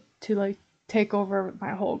bed to, like, take over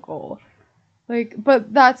my whole goal. Like,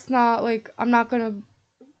 but that's not, like, I'm not gonna,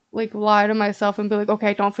 like, lie to myself and be like, okay,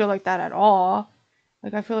 I don't feel like that at all.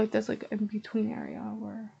 Like, I feel like there's, like, in between area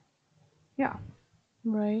where, yeah.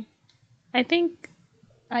 Right. I think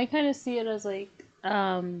I kind of see it as like,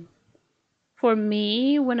 for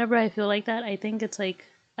me, whenever I feel like that, I think it's like,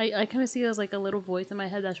 I kind of see it as like a little voice in my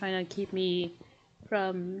head that's trying to keep me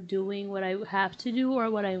from doing what I have to do or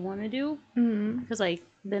what I want to do. Mm-hmm. Because like,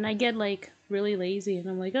 then I get like really lazy and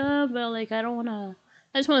I'm like, oh, but like, I don't want to,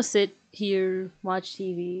 I just want to sit here, watch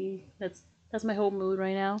TV. That's my whole mood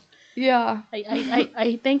right now. Yeah.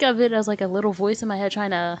 I think of it as like a little voice in my head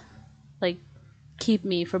trying to like keep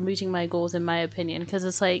me from reaching my goals, in my opinion. Because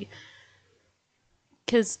it's like,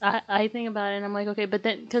 because I think about it and I'm like, okay, but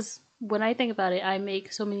then, because when I think about it, I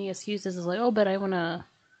make so many excuses. It's like, oh, but I want to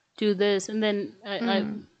do this. And then I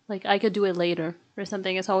like, I could do it later or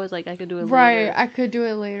something. It's always like, I could do it Right, later. I could do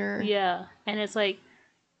it later. Yeah. And it's like,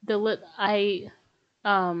 the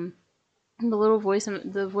little voice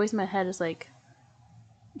the voice in my head is like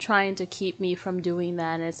trying to keep me from doing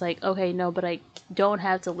that, and it's like, okay, no, but I don't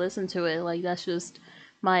have to listen to it. Like, that's just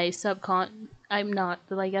my I'm not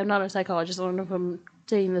a psychologist. I don't know if I'm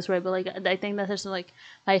saying this right, but like, I think that's just like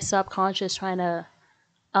my subconscious trying to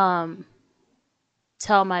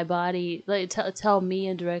tell my body, like, tell me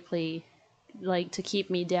indirectly, like, to keep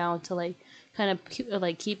me down, to like kind of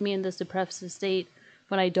like keep me in this depressive state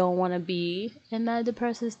when I don't want to be in that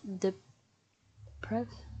depressive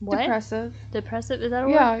what? Depressive, is that a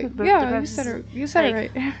Yeah, word? yeah, Depressive, you said it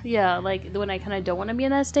like, right. yeah, like when I kind of don't want to be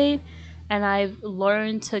in that state, and I've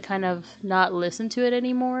learned to kind of not listen to it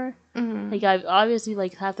anymore. Mm-hmm. Like, I've obviously,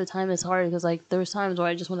 like, half the time it's hard because like there's times where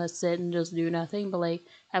I just want to sit and just do nothing, but like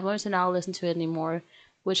I've learned to not listen to it anymore,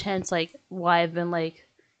 which hence like why I've been like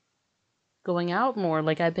going out more.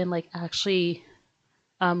 Like, I've been like actually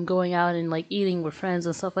going out and like eating with friends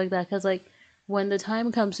and stuff like that, because like when the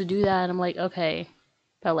time comes to do that, I'm like, okay,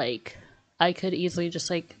 but like I could easily just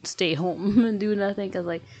like stay home and do nothing,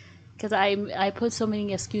 because I put so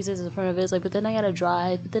many excuses in front of it. It's like, but then I gotta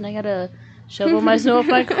drive, but then I gotta shovel my snow off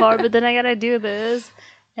my car, but then I gotta do this,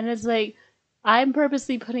 and it's like I'm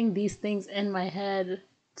purposely putting these things in my head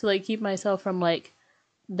to like keep myself from like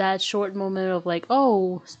that short moment of like,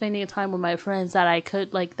 oh, spending time with my friends that I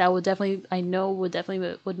could like, that would definitely, I know would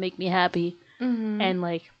definitely would make me happy. Mm-hmm. And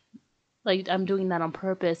like I'm doing that on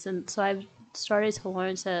purpose, and so I've started to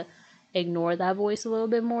learn to ignore that voice a little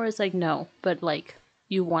bit more. It's like, no, but like,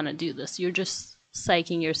 you want to do this, you're just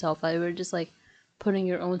psyching yourself out, you're just like putting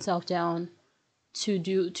your own self down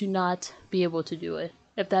to not be able to do it,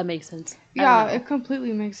 if that makes sense. Yeah, it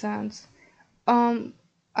completely makes sense.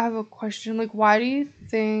 I have a question. Like, why do you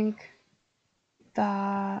think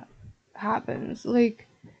that happens? Like,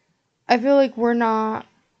 I feel like I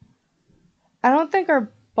don't think our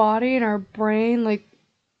body and our brain, like,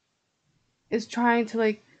 is trying to,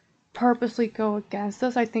 like, purposely go against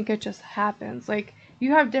us. I think it just happens. Like,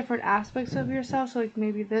 you have different aspects of yourself, so, like,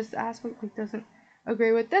 maybe this aspect, like, doesn't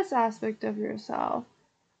agree with this aspect of yourself.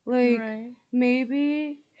 Like, Right.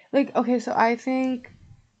 maybe, like, okay, so I think,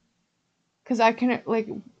 because I can, like,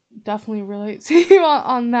 definitely relate to you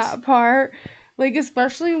on that part. Like,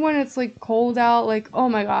 especially when it's, like, cold out, like, oh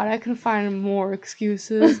my god, I can find more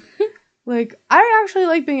excuses. Like, I actually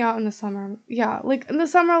like being out in the summer. Yeah, like, in the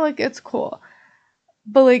summer, like, it's cool.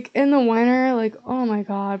 But, like, in the winter, like, oh my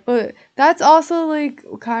god. But that's also, like,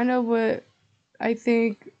 kind of what I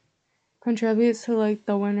think contributes to, like,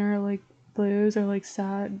 the winter, like, blues or, like,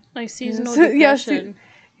 sad. Like seasonal Yes, depression.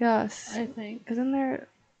 yes. I think. Isn't there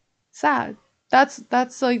sad?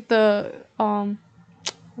 That's like the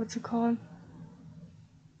what's it called?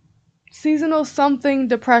 Seasonal something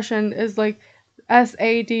depression is like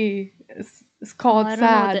SAD. It's called I don't know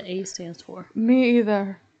what sad. the A stands for. Me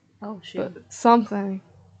either. Oh shoot. But something.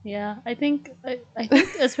 Yeah, I think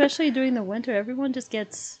especially during the winter, everyone just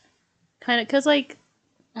gets kind of, cause like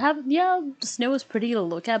the snow is pretty to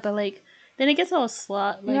look at, but like then it gets all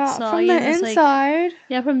Yeah, soggy, from the and it's like, inside.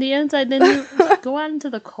 yeah, from the inside. Then you go out into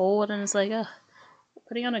the cold, and it's like, ugh.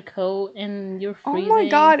 putting on a coat and you're Oh freezing. my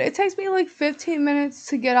god, it takes me like 15 minutes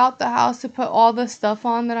to get out the house to put all the stuff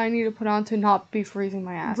on that I need to put on to not be freezing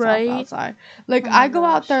my ass off Right? outside. Like, Oh my I go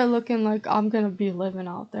out gosh. there looking like I'm gonna be living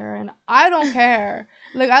out there, and I don't care.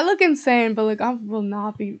 Like, I look insane, but like, I will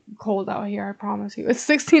not be cold out here, I promise you. It's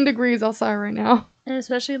 16 degrees outside right now. And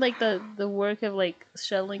especially like the work of like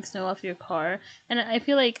shoveling snow off your car. And I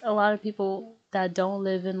feel like a lot of people that don't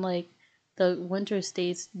live in like the winter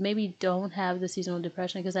states maybe don't have the seasonal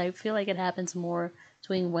depression because I feel like it happens more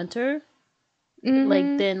during winter, like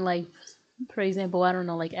Mm-hmm. than like, for example, I don't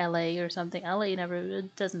know, like LA or something. LA never,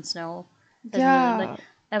 it doesn't snow. Doesn't really like, Yeah.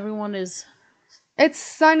 everyone is, It's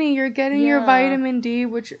sunny, you're getting your yeah, vitamin D,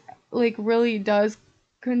 which, like, really does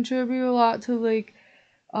contribute a lot to, like,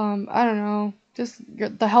 I don't know, just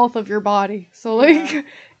the health of your body. So yeah, like,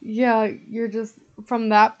 yeah, you're just from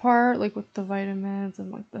that part, like with the vitamins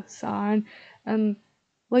and like the sun and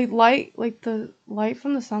like the light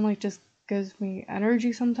from the sun, like just gives me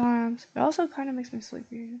energy sometimes. It also kind of makes me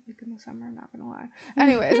sleepy, like in the summer. I'm not gonna lie.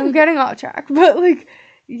 Anyways, I'm getting off track, but like,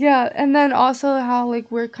 yeah, and then also how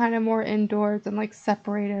like we're kind of more indoors and like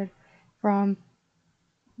separated from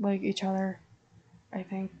like each other. I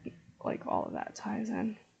think like all of that ties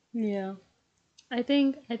in. yeah. I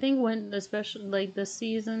think when especially like the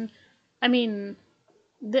season, I mean,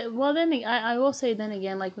 well then I will say then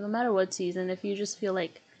again, like no matter what season, if you just feel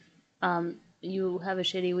like you have a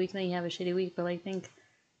shitty week, then you have a shitty week. But I think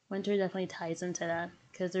winter definitely ties into that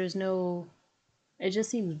because there's no, it just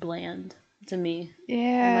seems bland to me, in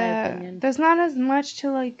my Yeah, opinion. there's not as much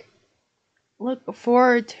to like look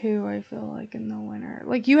forward to, I feel like in the winter.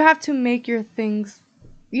 Like you have to make your things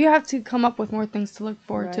you have to come up with more things to look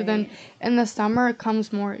forward to than Right. in the summer it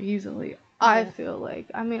comes more easily. I Yeah. feel like.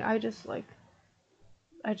 I mean, I just like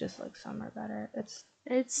summer better. It's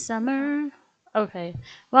summer. Okay.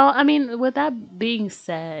 Well, I mean, with that being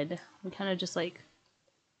said, we kind of just like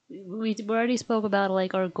we already spoke about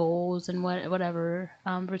like our goals and whatever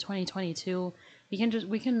for 2022.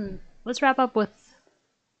 We can let's wrap up with,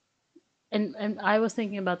 and I was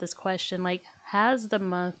thinking about this question, like has the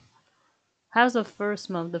first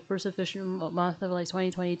month, the first official month of like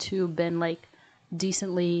 2022 been like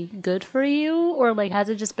decently good for you, or like has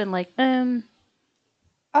it just been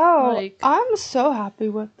Oh, like I'm so happy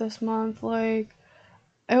with this month. Like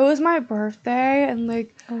it was my birthday and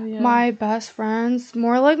like oh yeah. my best friends,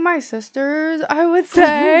 more like my sisters, I would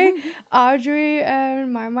say, Audrey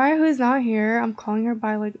and Mai, who's not here. I'm calling her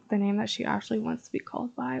by like the name that she actually wants to be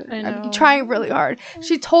called by. I I'm know. trying really hard.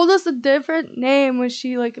 She told us a different name when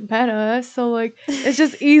she like met us, so like it's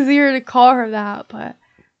just easier to call her that, but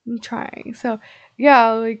I'm trying. So,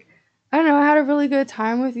 yeah, like I don't know, I had a really good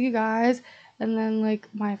time with you guys and then like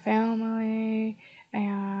my family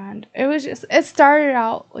and it started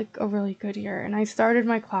out like a really good year and I started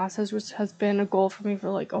my classes which has been a goal for me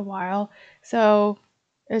for like a while, so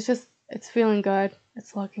it's feeling good,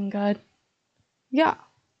 it's looking good. Yeah.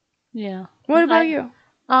 Yeah. What about I you?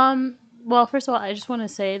 well, first of all, I just want to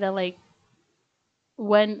say that like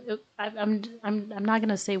when I'm not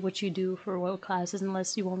gonna say what you do for what classes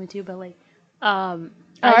unless you want me to, but like Oh,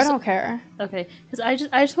 I I just don't care. okay, because I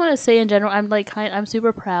just want to say in general, I'm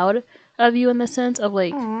super proud of you in the sense of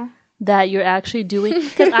like Aw. that you're actually doing,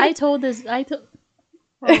 because I told, well, I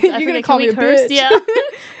You're gonna forget, can call we me a curse? bitch. Yeah.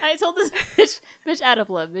 I told this bitch out of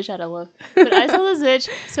love, bitch out of love. But I told this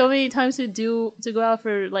bitch so many times to go out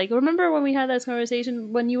for like, remember when we had that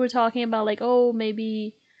conversation when you were talking about like, oh,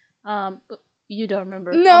 maybe um you don't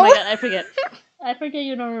remember. Oh No. my god, I forget. I forget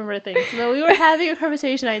you don't remember things. But we were having a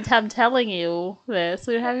conversation. I'm telling you this.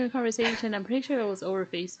 We were having a conversation. I'm pretty sure it was over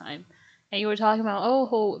FaceTime. And you were talking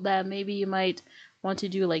about, that maybe you might want to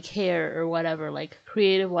do like hair or whatever, like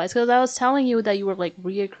creative wise. Because I was telling you that you were like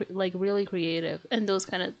really creative in those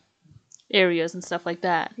kind of areas and stuff like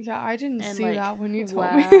that. Yeah, I didn't And see like, that when you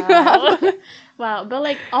told me wow. that. Wow. But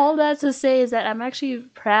like, all that to say is that I'm actually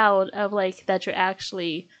proud of like that you're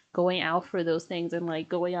actually going out for those things and like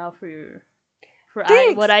going out for what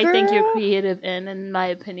Thanks, I think you're girl. creative in my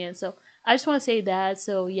opinion. So I just want to say that.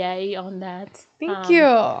 So yay on that. Thank you.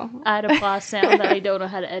 I had applause sound that I don't know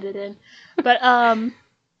how to edit in. But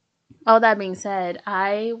all that being said,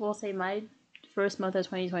 I will say my first month of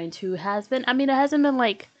 2022 has been, I mean, it hasn't been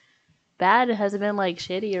like bad, it hasn't been like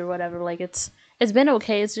shitty or whatever. Like it's been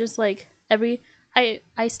okay. It's just like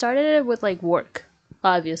I started it with like work,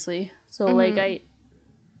 obviously. So like Mhm.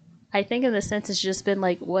 I think in the sense it's just been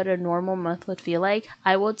like what a normal month would feel like.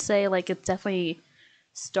 I would say like it's definitely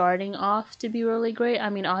starting off to be really great. I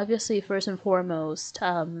mean, obviously first and foremost,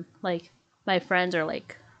 like my friends are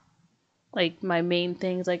like like my main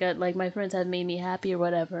things, like my friends have made me happy or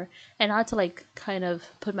whatever, and not to like kind of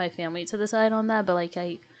put my family to the side on that, but like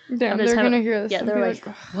I'm Damn, the they're type gonna of, hear this yeah, and they're be like,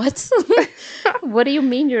 like, what? What do you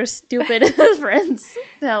mean you're stupid friends?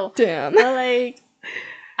 No, damn. but like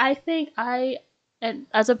I think and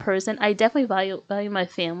as a person, I definitely value my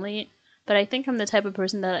family, but I think I'm the type of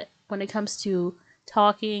person that when it comes to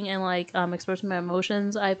talking and like expressing my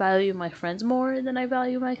emotions, I value my friends more than I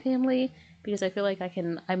value my family because I feel like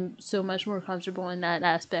I'm so much more comfortable in that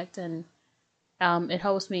aspect, and it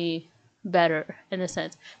helps me better in a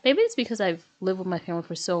sense. Maybe it's because I've lived with my family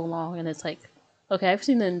for so long, and it's like, okay, I've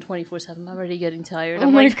seen them 24/7. I'm already getting tired. Oh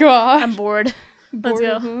I'm my like, god. I'm bored. Let's Bored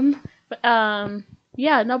of go. them. But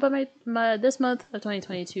yeah, no, but my this month of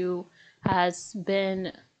 2022 has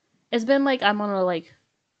been, it's been like I'm on a like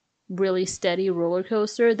really steady roller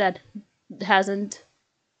coaster that hasn't,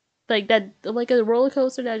 like that, like a roller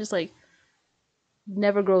coaster that just like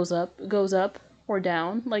never goes up or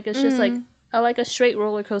down. Like it's just like Mm. I like a straight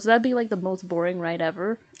roller coaster. That'd be like the most boring ride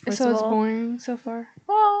ever. First So of it's all, boring so far.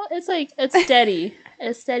 well, it's like it's steady.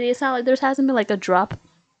 It's steady. It's not like there hasn't been like a drop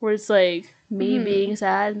where it's like me being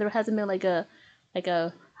sad, and there hasn't been like a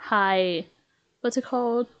high. What's it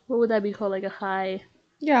called? What would that be called? Like a high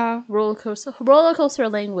Yeah. roller coaster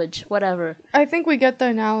language, whatever. I think we get the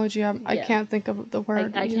analogy. I Yeah. can't think of the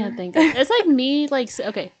word. I can't either. think of. It's like me like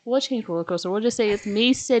okay, we'll change roller coaster. We'll just say it's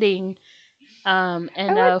me sitting I in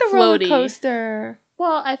like a the roller floaty. coaster.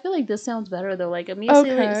 Well, I feel like this sounds better though. Like me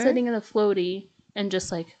Okay. sitting in a floaty and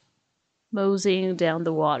just like moseying down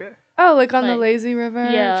the water. Oh, like on the Like, lazy river.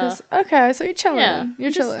 yeah. Just okay. So you're chilling. Yeah,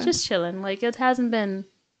 You're chilling. just chilling. Like it hasn't been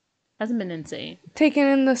insane. Taking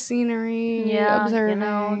in the scenery, Yeah,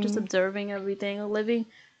 observing. just observing everything, living,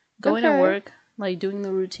 going to Okay. work, like doing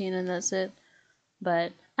the routine, and that's it.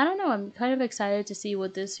 But I don't know. I'm kind of excited to see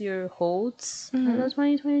what this year holds as Mhm. of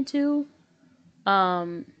 2022.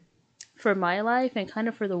 For my life and kind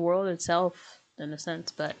of for the world itself, in a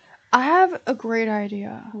sense. But I have a great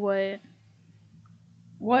idea. what?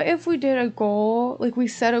 What if we did a goal? Like we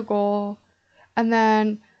set a goal, and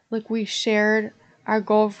then like we shared our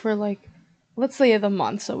goal for like, let's say the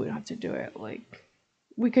month, so we don't have to do it. Like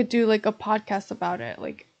we could do like a podcast about it,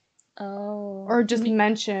 like Oh, or just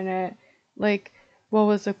mention it, like what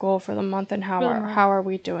was the goal for the month and for the month. how are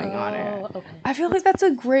we doing on it. Oh, okay. I feel like that's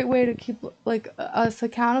a great way to keep like us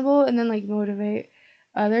accountable and then like motivate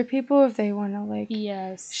other people if they want to like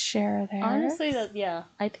Yes. share theirs. Honestly,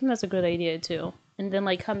 I think that's a good idea too. And then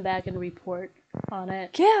like come back and report on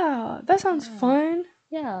it. Yeah, that sounds fun.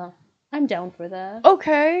 Yeah, I'm down for that.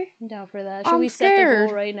 Okay, I'm down for that. Should I'm we set the scared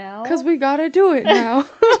goal right now? because we gotta do it now.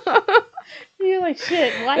 You're like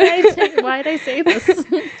shit. Why did I say this?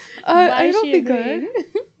 Why is it'll she be agreeing? good.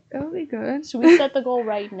 It'll be good. Should we set the goal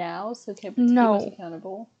right now so keep No. us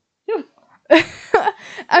accountable?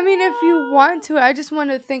 I mean, if you want to, I just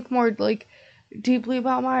want to think more like deeply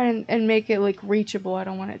about mine and make it like reachable. I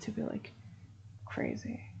don't want it to be like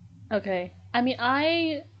crazy. Okay. I mean,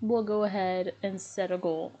 I will go ahead and set a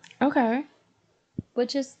goal, Okay.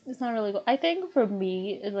 which is it's not really a goal. I think for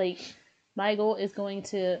me, like my goal is going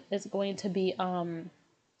to be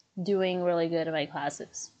doing really good in my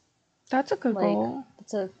classes. That's a good Like goal.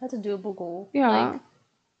 that's a doable goal. Yeah. Like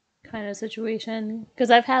kind of situation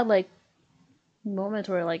because I've had like moments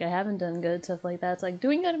where like I haven't done good stuff like that. It's like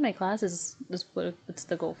doing good in my classes is what's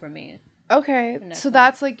the goal for me. Okay. Next So one.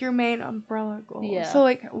 that's like your main umbrella goal. Yeah. So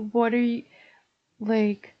like, what are you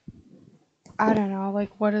like? I don't know.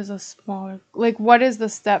 Like, what is a smaller like? What is the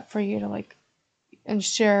step for you to like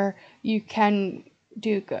ensure you can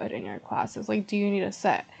do good in your classes? Like, do you need to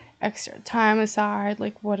set extra time aside?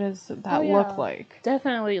 Like, what does that look like?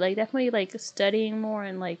 Definitely like studying more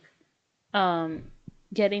and like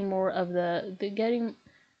getting more of the getting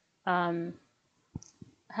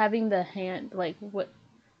having the hand like what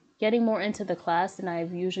getting more into the class than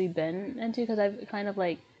I've usually been into because I've kind of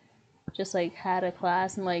like just like had a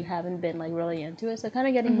class and like haven't been like really into it. So kind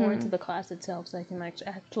of getting more into the class itself so I can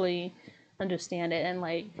actually understand it and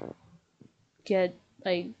like get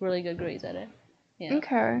like really good grades at it. Yeah.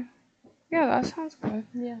 Okay. Yeah, that sounds good.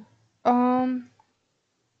 Yeah.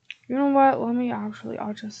 You know what?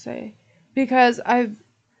 I'll just say because I've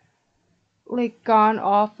like gone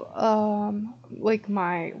off like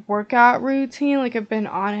my workout routine, like I've been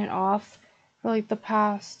on and off for like the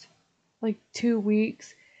past like 2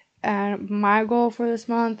 weeks, and my goal for this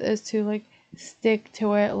month is to like stick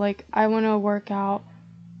to it. Like I want to work out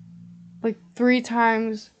like 3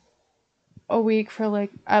 times a week for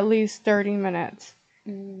like at least 30 minutes.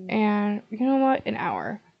 And you know what? An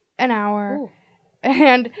hour. Ooh.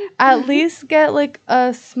 and at least get like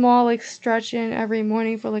a small like stretch in every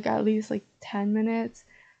morning for like at least like 10 minutes.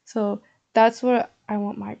 So that's what I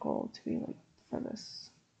want my goal to be like for this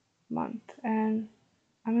month. And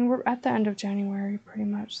I mean, we're at the end of January pretty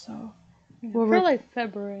much, so we'll For like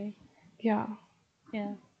February. yeah,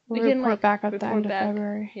 Yeah. we'll We can, report like, back at the report end of back.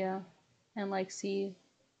 February. Yeah. And like see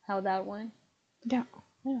how that went. Yeah.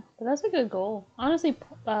 Yeah. But that's a good goal. Honestly,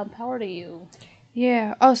 power to you.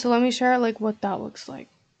 Yeah. Oh, so let me share like what that looks like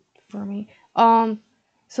for me.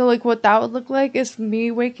 So like what that would look like is me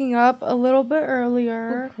waking up a little bit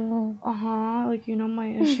earlier. Like you know my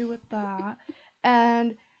issue with that.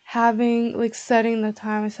 And having like setting the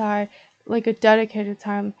time aside, like a dedicated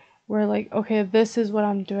time where like okay, this is what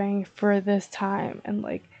I'm doing for this time and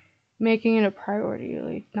like making it a priority,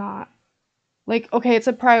 like not like okay, it's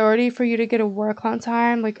a priority for you to get to work on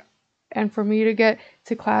time, like and for me to get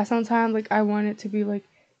to class on time, like I want it to be like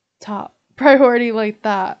top priority like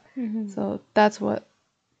that. So that's what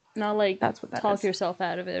Not like that talk is. yourself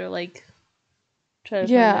out of it or like try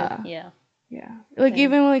to Yeah. find it. Yeah. Yeah. Like Same.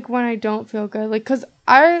 even like when I don't feel good, like cuz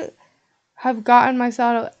I have gotten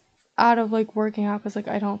myself out of like working out cuz like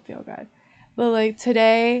I don't feel good. But like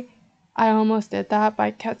today I almost did that, but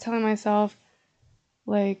I kept telling myself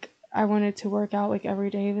like I wanted to work out like every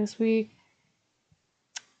day this week.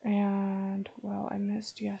 And well, I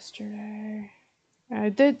missed yesterday. And I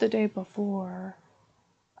did the day before.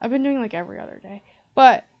 I've been doing like every other day.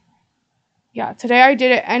 But yeah, today I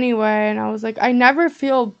did it anyway and I was like I never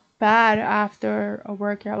feel bad after a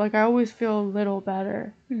workout. Like I always feel a little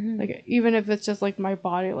better. Like even if it's just like my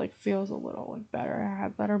body like feels a little like better and I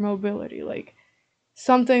have better mobility, like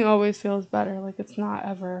something always feels better. Like it's not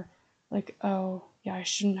ever like, oh, yeah, I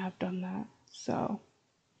shouldn't have done that. So,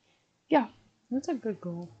 yeah. That's a good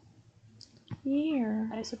goal. Yeah.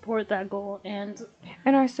 I support that goal and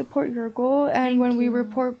I support your goal and Thank when we you.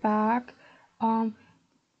 report back,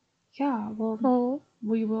 yeah, oh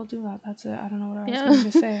we will do that. That's it. I don't know what I was yeah. going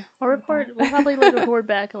to say. We'll probably like report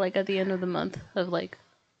back like at the end of the month of like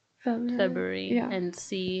February Yeah. and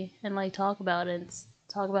see and like talk about it and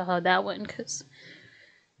talk about how that went because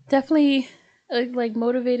definitely like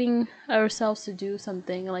motivating ourselves to do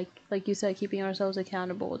something like you said, keeping ourselves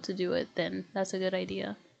accountable to do it, then that's a good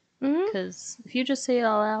idea. Because if you just say it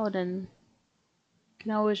all out and you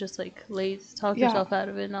can always just like talk yourself out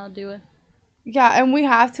of it and not do it. Yeah, and we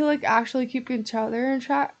have to like actually keep each other in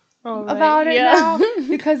track about it yeah. now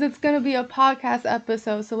because it's gonna be a podcast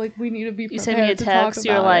episode, so like we need to be prepared. You send me a to talk text,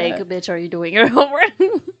 you're about like, it. bitch, are you doing your homework?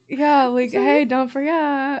 Yeah, like hey, don't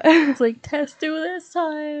forget. It's like test due this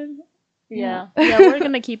time. Yeah, we're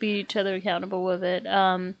gonna keep each other accountable with it.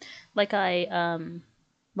 Like I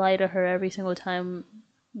lie to her every single time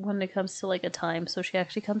when it comes to like a time, so she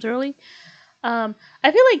actually comes early. I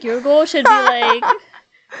feel like your goal should be like.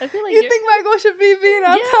 I feel like you think my goal should be being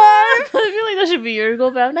on time? I feel like that should be your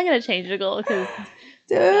goal, but I'm not gonna change the goal because.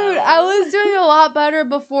 Dude, I was doing a lot better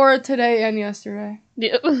before today and yesterday.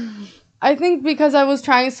 Yeah. I think because I was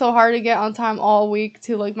trying so hard to get on time all week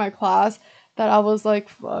to like my class that I was like,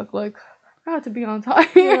 fuck, like I have to be on time.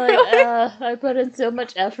 You're like, I put in so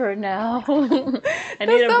much effort now. I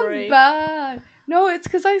need a break. Bad. No, it's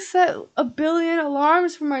because I set a billion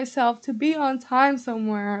alarms for myself to be on time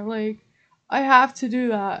somewhere. Like, I have to do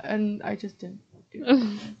that, and I just didn't do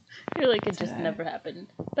it. You're like, it just never happened.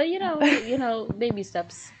 But you know, baby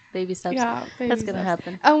steps. Baby steps. Yeah, that's gonna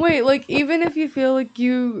happen. And wait, like even if you feel like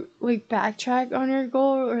you like backtrack on your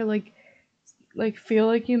goal or like feel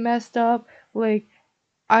like you messed up, like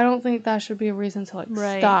I don't think that should be a reason to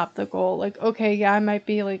like stop the goal. Like okay, yeah, I might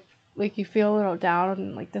be like you feel a little down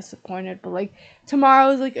and like disappointed, but like tomorrow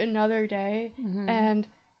is like another day and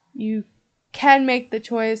you can make the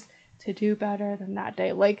choice to do better than that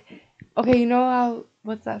day. Like okay, you know how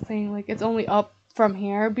what's that saying? Like it's only up from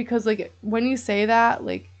here because like when you say that,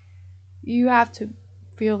 like you have to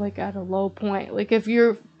feel like at a low point. Like if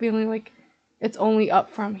you're feeling like it's only up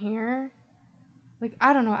from here, like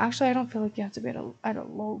I don't know. Actually, I don't feel like you have to be at a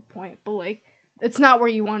low point, but like it's not where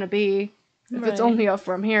you want to be. If it's only up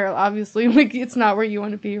from here, obviously, like it's not where you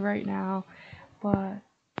want to be right now. But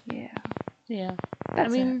yeah. Yeah.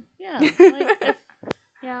 That's I mean, it. yeah. Like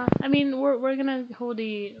yeah. I mean, we're gonna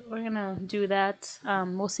we're gonna do that.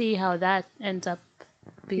 We'll see how that ends up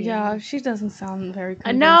being. Yeah, she doesn't sound very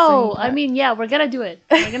convincing. No, I mean, yeah, we're gonna do it.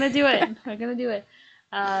 We're gonna do it. We're gonna do it.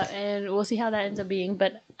 And we'll see how that ends up being.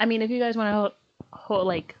 But I mean, if you guys want to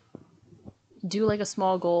like do like a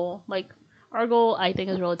small goal, like our goal, I think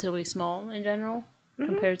is relatively small in general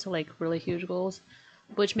compared to like really huge goals,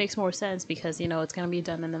 which makes more sense because it's gonna be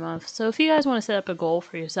done in the month. So if you guys want to set up a goal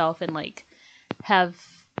for yourself and like have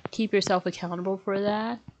keep yourself accountable for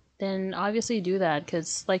that, then obviously do that.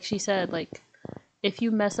 Because, like she said, like if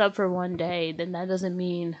you mess up for one day, then that doesn't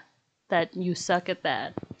mean that you suck at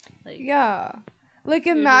that. Like, Yeah. Like,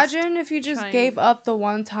 you're just imagine if you just trying. gave up the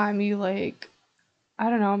one time you, like,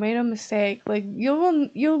 I don't know, made a mistake. Like, you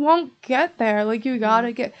won't get there. Like, you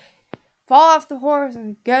gotta fall off the horse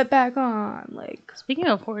and get back on. Like, Speaking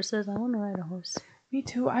of horses, I want to ride a horse. me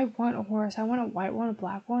too. I want a horse. I want a white one, a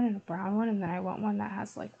black one, and a brown one, and then I want one that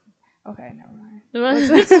has, like, okay, never mind.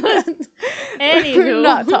 Anywho. We're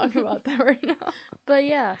not talking about that right now. But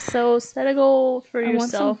yeah, so set a goal for I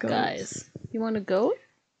want some yourself, goats. guys. You want a goat?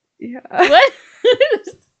 Yeah. What?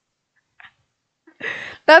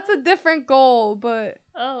 That's a different goal, but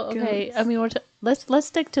Oh, okay. goats. I mean, let's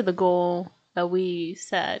stick to the goal that we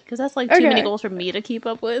set, because that's like too many Okay. goals for me to keep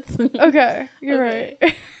up with. Okay, you're Okay.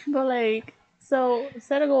 right. But like, so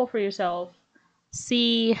set a goal for yourself.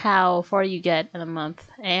 See how far you get in a month,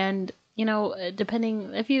 and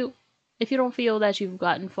depending if you don't feel that you've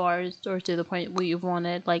gotten far or to the point where you've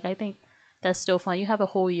wanted, like I think that's still fine. You have a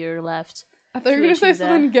whole year left. I thought you were gonna say achieve that.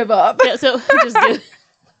 something, give up. Yeah, so just give.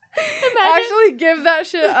 Actually, give that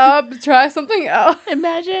shit up. Try something else.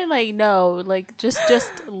 Imagine like no, like just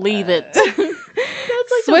leave it. That's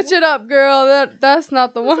like Switch it up, girl. That's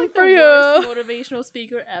not the one like for the you. worst motivational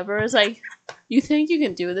speaker ever. It's like, you think you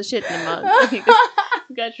can do this shit in a month?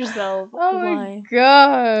 You got yourself. Oh Why? my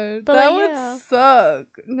god, But, that like, would yeah.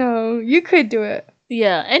 suck. No, you could do it.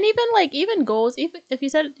 Yeah, and even goals. Even if you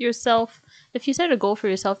set a goal for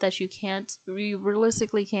yourself that you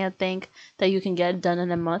realistically can't think that you can get done in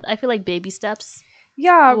a month. I feel like baby steps.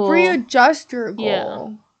 Yeah, Cool. readjust your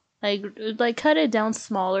goal. Yeah. Like cut it down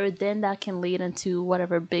smaller, then that can lead into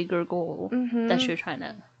whatever bigger goal that you're trying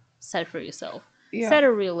to set for yourself. Yeah. Set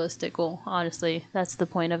a realistic goal, honestly. That's the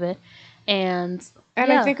point of it. And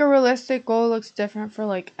I think a realistic goal looks different for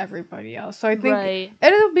like everybody else. So I think Right.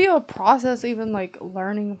 it'll be a process, even like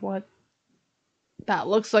learning what that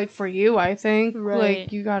looks like for you. I think Right.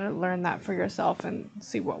 like you gotta learn that for yourself and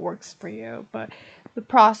see what works for you. But the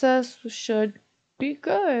process should be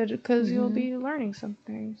good because you'll be learning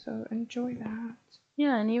something. So enjoy that.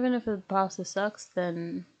 Yeah, and even if the process sucks,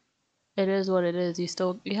 then it is what it is.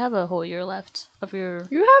 You have a whole year left of your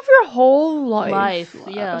You have your whole life.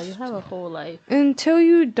 Yeah, you left. have a whole life Until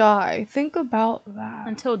you die. Think about that.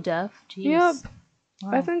 until death. Jeez. Yep.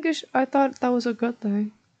 Wow. I think I thought that was a good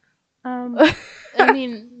thing. I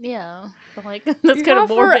mean, yeah, but like that's You kind of have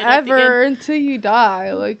morbid. at the forever end. until you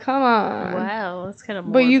die. Like, come on. Wow, that's kind of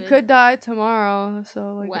morbid. But you could die tomorrow,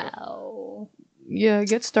 so like, Wow. yeah,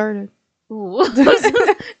 get started. Ooh.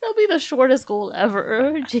 That'll be the shortest goal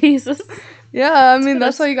ever. Jesus. Yeah, I mean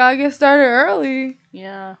that's why you gotta get started early.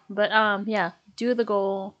 Yeah, but yeah, do the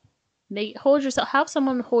goal. Have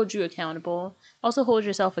someone hold you accountable. Also hold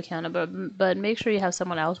yourself accountable, but make sure you have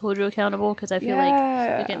someone else hold you accountable, because I feel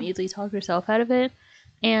like you can easily talk yourself out of it.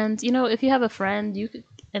 And if you have a friend,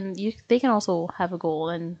 they can also have a goal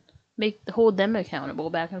and hold them accountable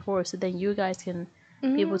back and forth, so then you guys can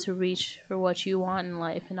be able to reach for what you want in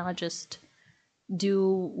life and not just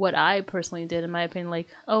do what I personally did, in my opinion, like,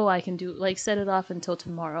 oh, I can do, like, set it off until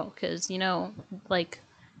tomorrow, because like,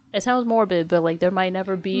 it sounds morbid, but like there might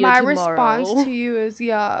never be My a tomorrow. response to you is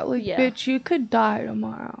Yeah. bitch, you could die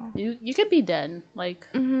tomorrow. You could be dead, like,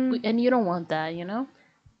 and you don't want that, Yeah.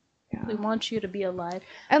 We want you to be alive.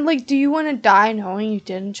 And like, do you want to die knowing you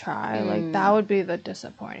didn't try? Like, that would be the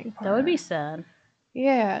disappointing part. That would be sad.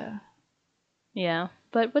 Yeah. Yeah,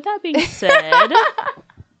 but with that being said, Like,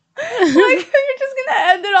 you're just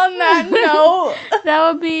gonna end it on that note.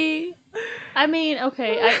 that would be. I mean,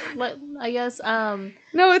 okay. I guess.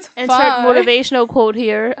 No, it's Insert fine. motivational quote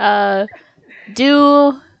here.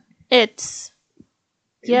 Do it.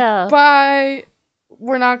 Yeah. Bye.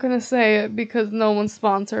 We're not gonna say it because no one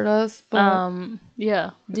sponsored us. But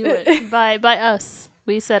Yeah. Do it. by us.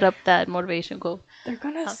 We set up that motivation quote. they're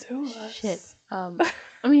gonna sue us. Shit.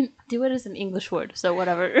 I mean, do it is an English word, so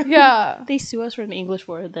whatever. Yeah. If they sue us for an English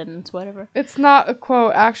word, then it's whatever. It's not a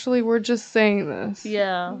quote. Actually, we're just saying this.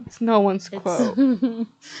 Yeah. It's no one's quote.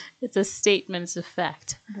 It's a statement. It's a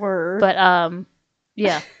fact. Word. But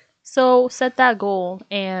yeah. So set that goal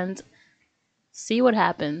and see what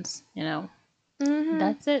happens.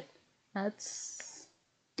 That's it. That's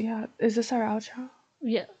Yeah. Is this our outro?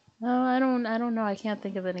 yeah. No, I don't know. I can't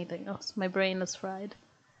think of anything else. My brain is fried.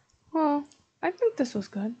 Well, I think this was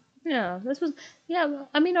good. Yeah,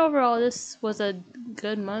 I mean, overall, this was a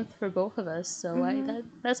good month for both of us. So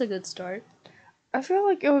that's a good start. I feel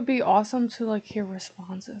like it would be awesome to like hear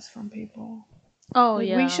responses from people. Oh Like,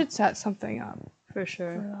 yeah, we should set something up for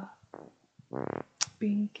sure. for that.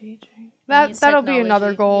 be engaging. Needs That'll be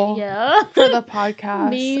another technology. goal Yeah. for the podcast.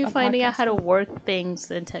 Me a finding out podcast how to goal. work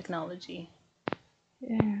things in technology.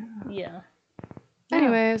 Yeah. Yeah.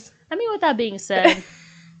 Anyways. I mean, with that being said,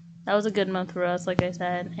 that was a good month for us, like I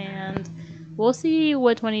said, and we'll see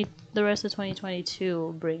what the rest of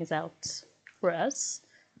 2022 brings out for us.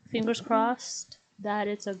 Fingers crossed that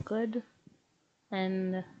it's a good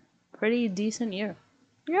and pretty decent year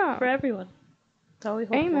Yeah. for everyone. That's all we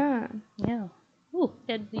hope Amen. for. Yeah. Ooh,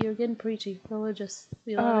 you're getting preachy. Religious.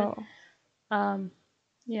 We love it.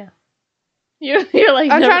 Yeah. You're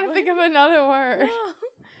like, I'm never trying to mind. think of another word.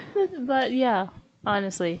 But yeah,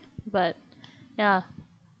 honestly. But yeah.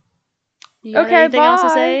 You got Okay, anything else to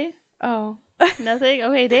bye. say? Oh. Nothing?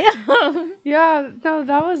 Okay, damn. Yeah, no,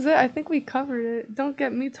 that was it. I think we covered it. Don't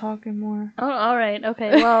get me talking more. Oh, alright.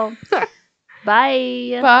 Okay, well,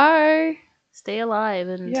 bye. Bye. Stay alive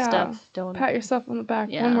and stuff. Don't Pat yourself on the back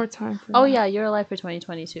Yeah. one more time for Oh that. yeah, you're alive for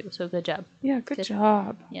 2022, so good job. Yeah, good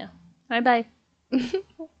job. Yeah. Alright, bye.